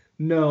did.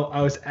 No,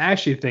 I was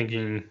actually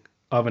thinking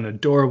of an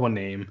adorable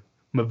name,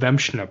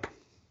 Mavemshnip.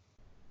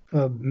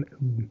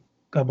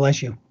 God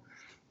bless you.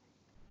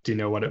 Do you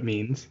know what it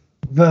means?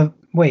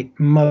 Wait,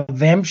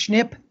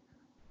 Mavemshnip?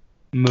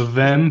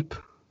 Mavemshnip.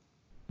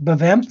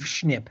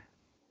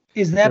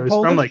 Is that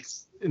Polish?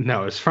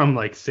 It's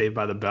from Saved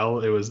by the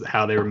Bell. It was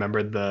how they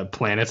remembered the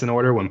planets in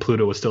order when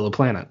Pluto was still a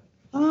planet.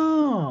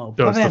 Oh,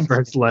 so it's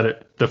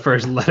the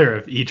first letter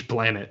of each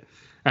planet.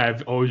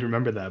 I've always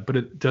remembered that, but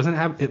it doesn't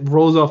have. It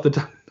rolls off the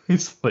tongue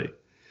nicely.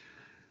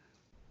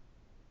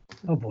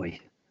 Oh boy.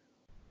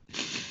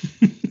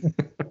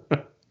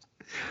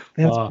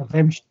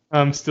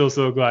 I'm still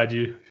so glad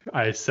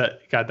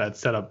got that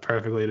set up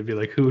perfectly to be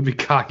like, who would be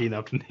cocky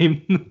enough to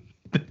name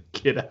the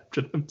kid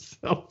after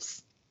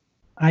themselves?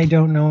 I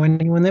don't know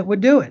anyone that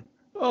would do it.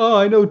 Oh,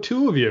 I know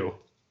 2 of you.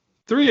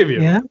 3 of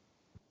you. Yeah.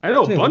 I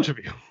know 2. A bunch of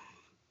you.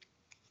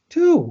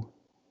 2.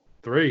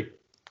 3.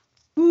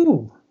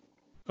 Who?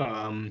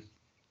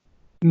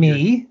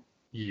 Me.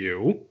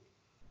 You.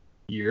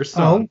 Your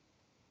son.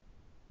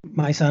 Oh,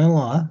 my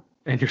son-in-law.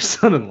 And your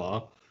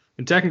son-in-law.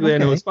 And technically,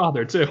 okay. I know his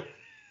father, too.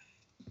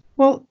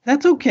 Well,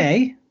 that's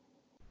okay.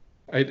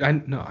 I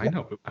know.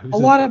 A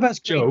lot of us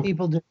great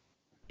people do.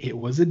 It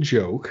was a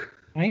joke.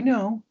 I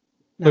know.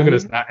 Look at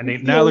us.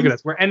 Now look at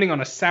us. We're ending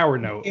on a sour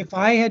note. If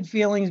I had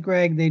feelings,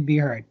 Greg, they'd be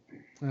hurt.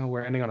 Well,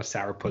 we're ending on a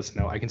sourpuss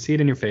note. I can see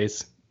it in your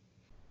face.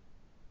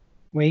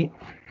 Wait.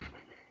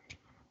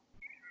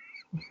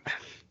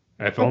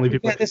 If only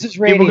people. Yeah, this is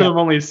radio. People could have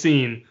only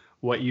seen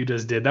what you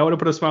just did. That would have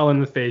put a smile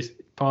on the face.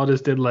 Paul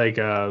just did like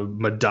a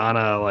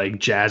Madonna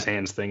jazz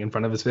hands thing in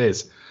front of his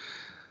face.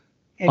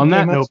 On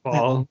that note,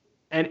 Paul,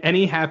 and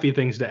any happy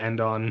things to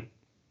end on.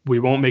 We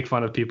won't make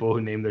fun of people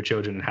who name their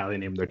children and how they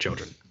name their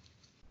children.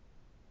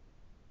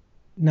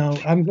 No,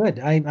 I'm good.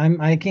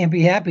 I can't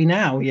be happy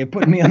now. You're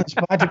putting me on the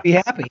spot to be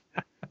happy.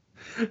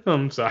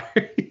 I'm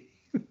sorry.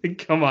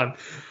 Come on.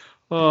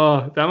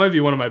 Oh, that might be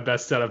one of my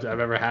best setups I've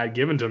ever had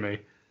given to me.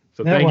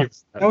 So That thank you.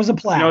 was- that was a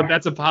platter. You know,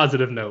 that's a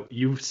positive note.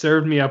 You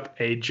served me up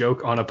a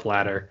joke on a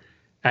platter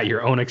at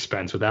your own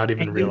expense without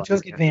even And you realizing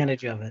took it.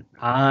 advantage of it.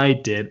 I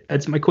did.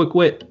 It's my quick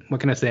wit. What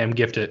can I say? I'm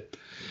gifted.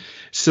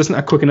 It's just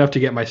not quick enough to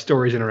get my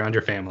stories in around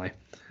your family.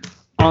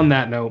 On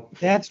that note,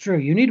 That's true.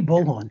 You need a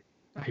bullhorn.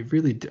 I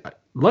really do.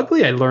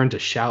 Luckily, I learned to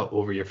shout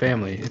over your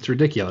family. It's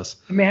ridiculous.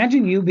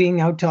 Imagine you being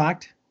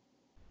out-talked.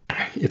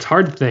 It's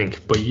hard to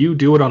think, but you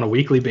do it on a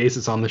weekly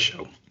basis on the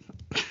show.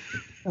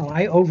 Oh,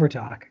 I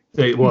over-talk.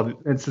 Well,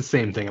 it's the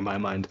same thing in my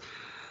mind.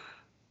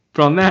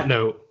 But on that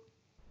note,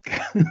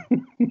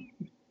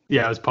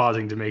 yeah, I was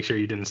pausing to make sure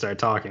you didn't start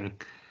talking.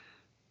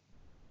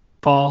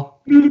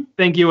 Paul,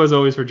 thank you as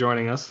always for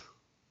joining us.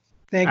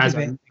 Thank As you,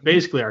 Ben.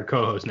 basically our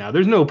co-host now.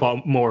 There's no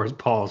more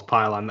Paul's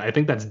pylon. I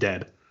think that's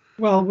dead.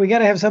 Well, we got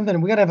to have something.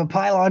 We got to have a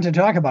pylon to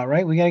talk about,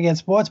 right? We got to get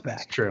sports It's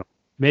back. true.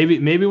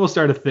 Maybe we'll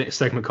start a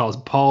segment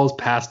called Paul's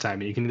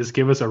Pastime. And you can just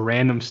give us a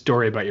random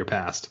story about your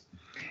past.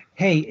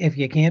 Hey, if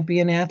you can't be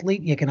an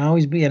athlete, you can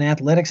always be an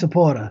athletic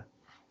supporter.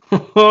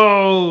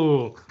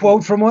 Oh!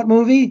 Quote from what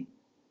movie?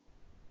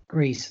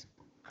 Grease.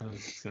 I was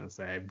just going to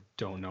say, I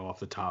don't know off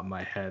the top of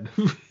my head.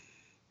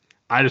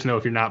 I just know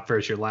if you're not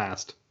first, you're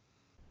last.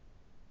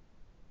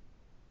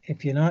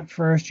 If you're not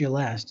first, you're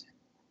last.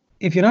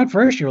 If you're not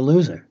first, you're a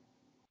loser.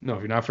 No, if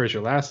you're not first,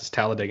 you're last. It's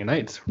Talladega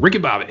Nights. Ricky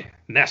Bobby,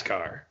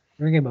 NASCAR.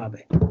 Ricky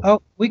Bobby.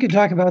 Oh, we could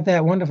talk about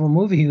that wonderful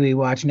movie we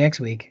watch next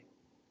week.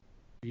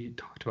 We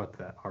talked about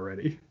that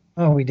already.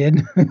 Oh, we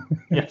did?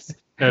 Yes.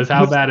 Because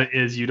how bad it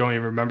is, you don't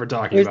even remember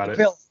talking Where's about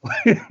the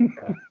it.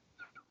 pill?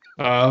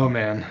 Oh,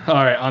 man. All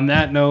right. On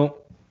that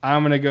note,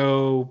 I'm going to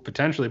go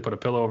potentially put a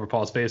pillow over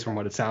Paul's face from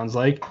what it sounds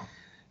like.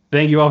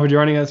 Thank you all for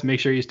joining us. Make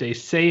sure you stay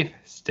safe,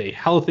 stay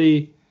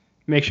healthy.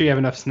 Make sure you have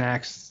enough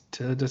snacks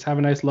to just have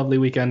a nice, lovely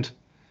weekend.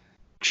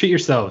 Treat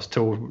yourselves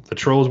to the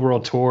Trolls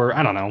World Tour.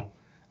 I don't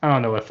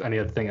know if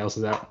anything else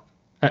is out.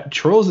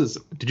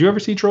 Did you ever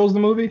see Trolls the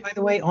movie? By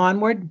the way,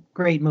 Onward,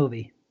 great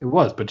movie. It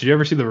was, but did you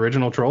ever see the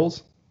original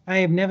Trolls? I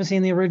have never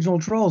seen the original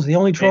Trolls. The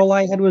only troll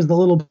I had was the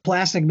little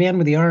plastic man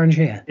with the orange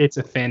hair. It's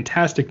a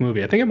fantastic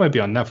movie. I think it might be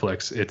on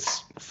Netflix.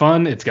 It's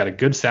fun. It's got a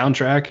good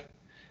soundtrack.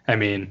 I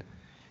mean,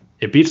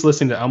 it beats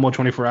listening to Elmo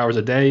 24 hours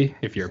a day.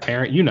 If you're a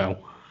parent, you know.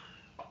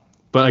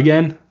 But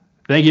again,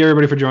 thank you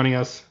everybody for joining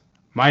us.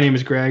 My name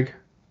is Greg.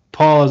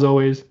 Paul, as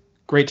always,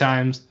 great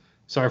times.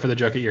 Sorry for the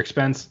joke at your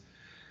expense.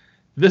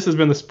 This has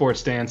been the Sports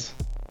Stance.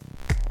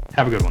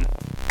 Have a good one.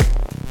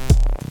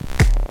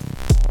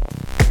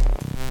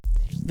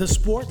 The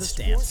Sports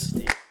Stance.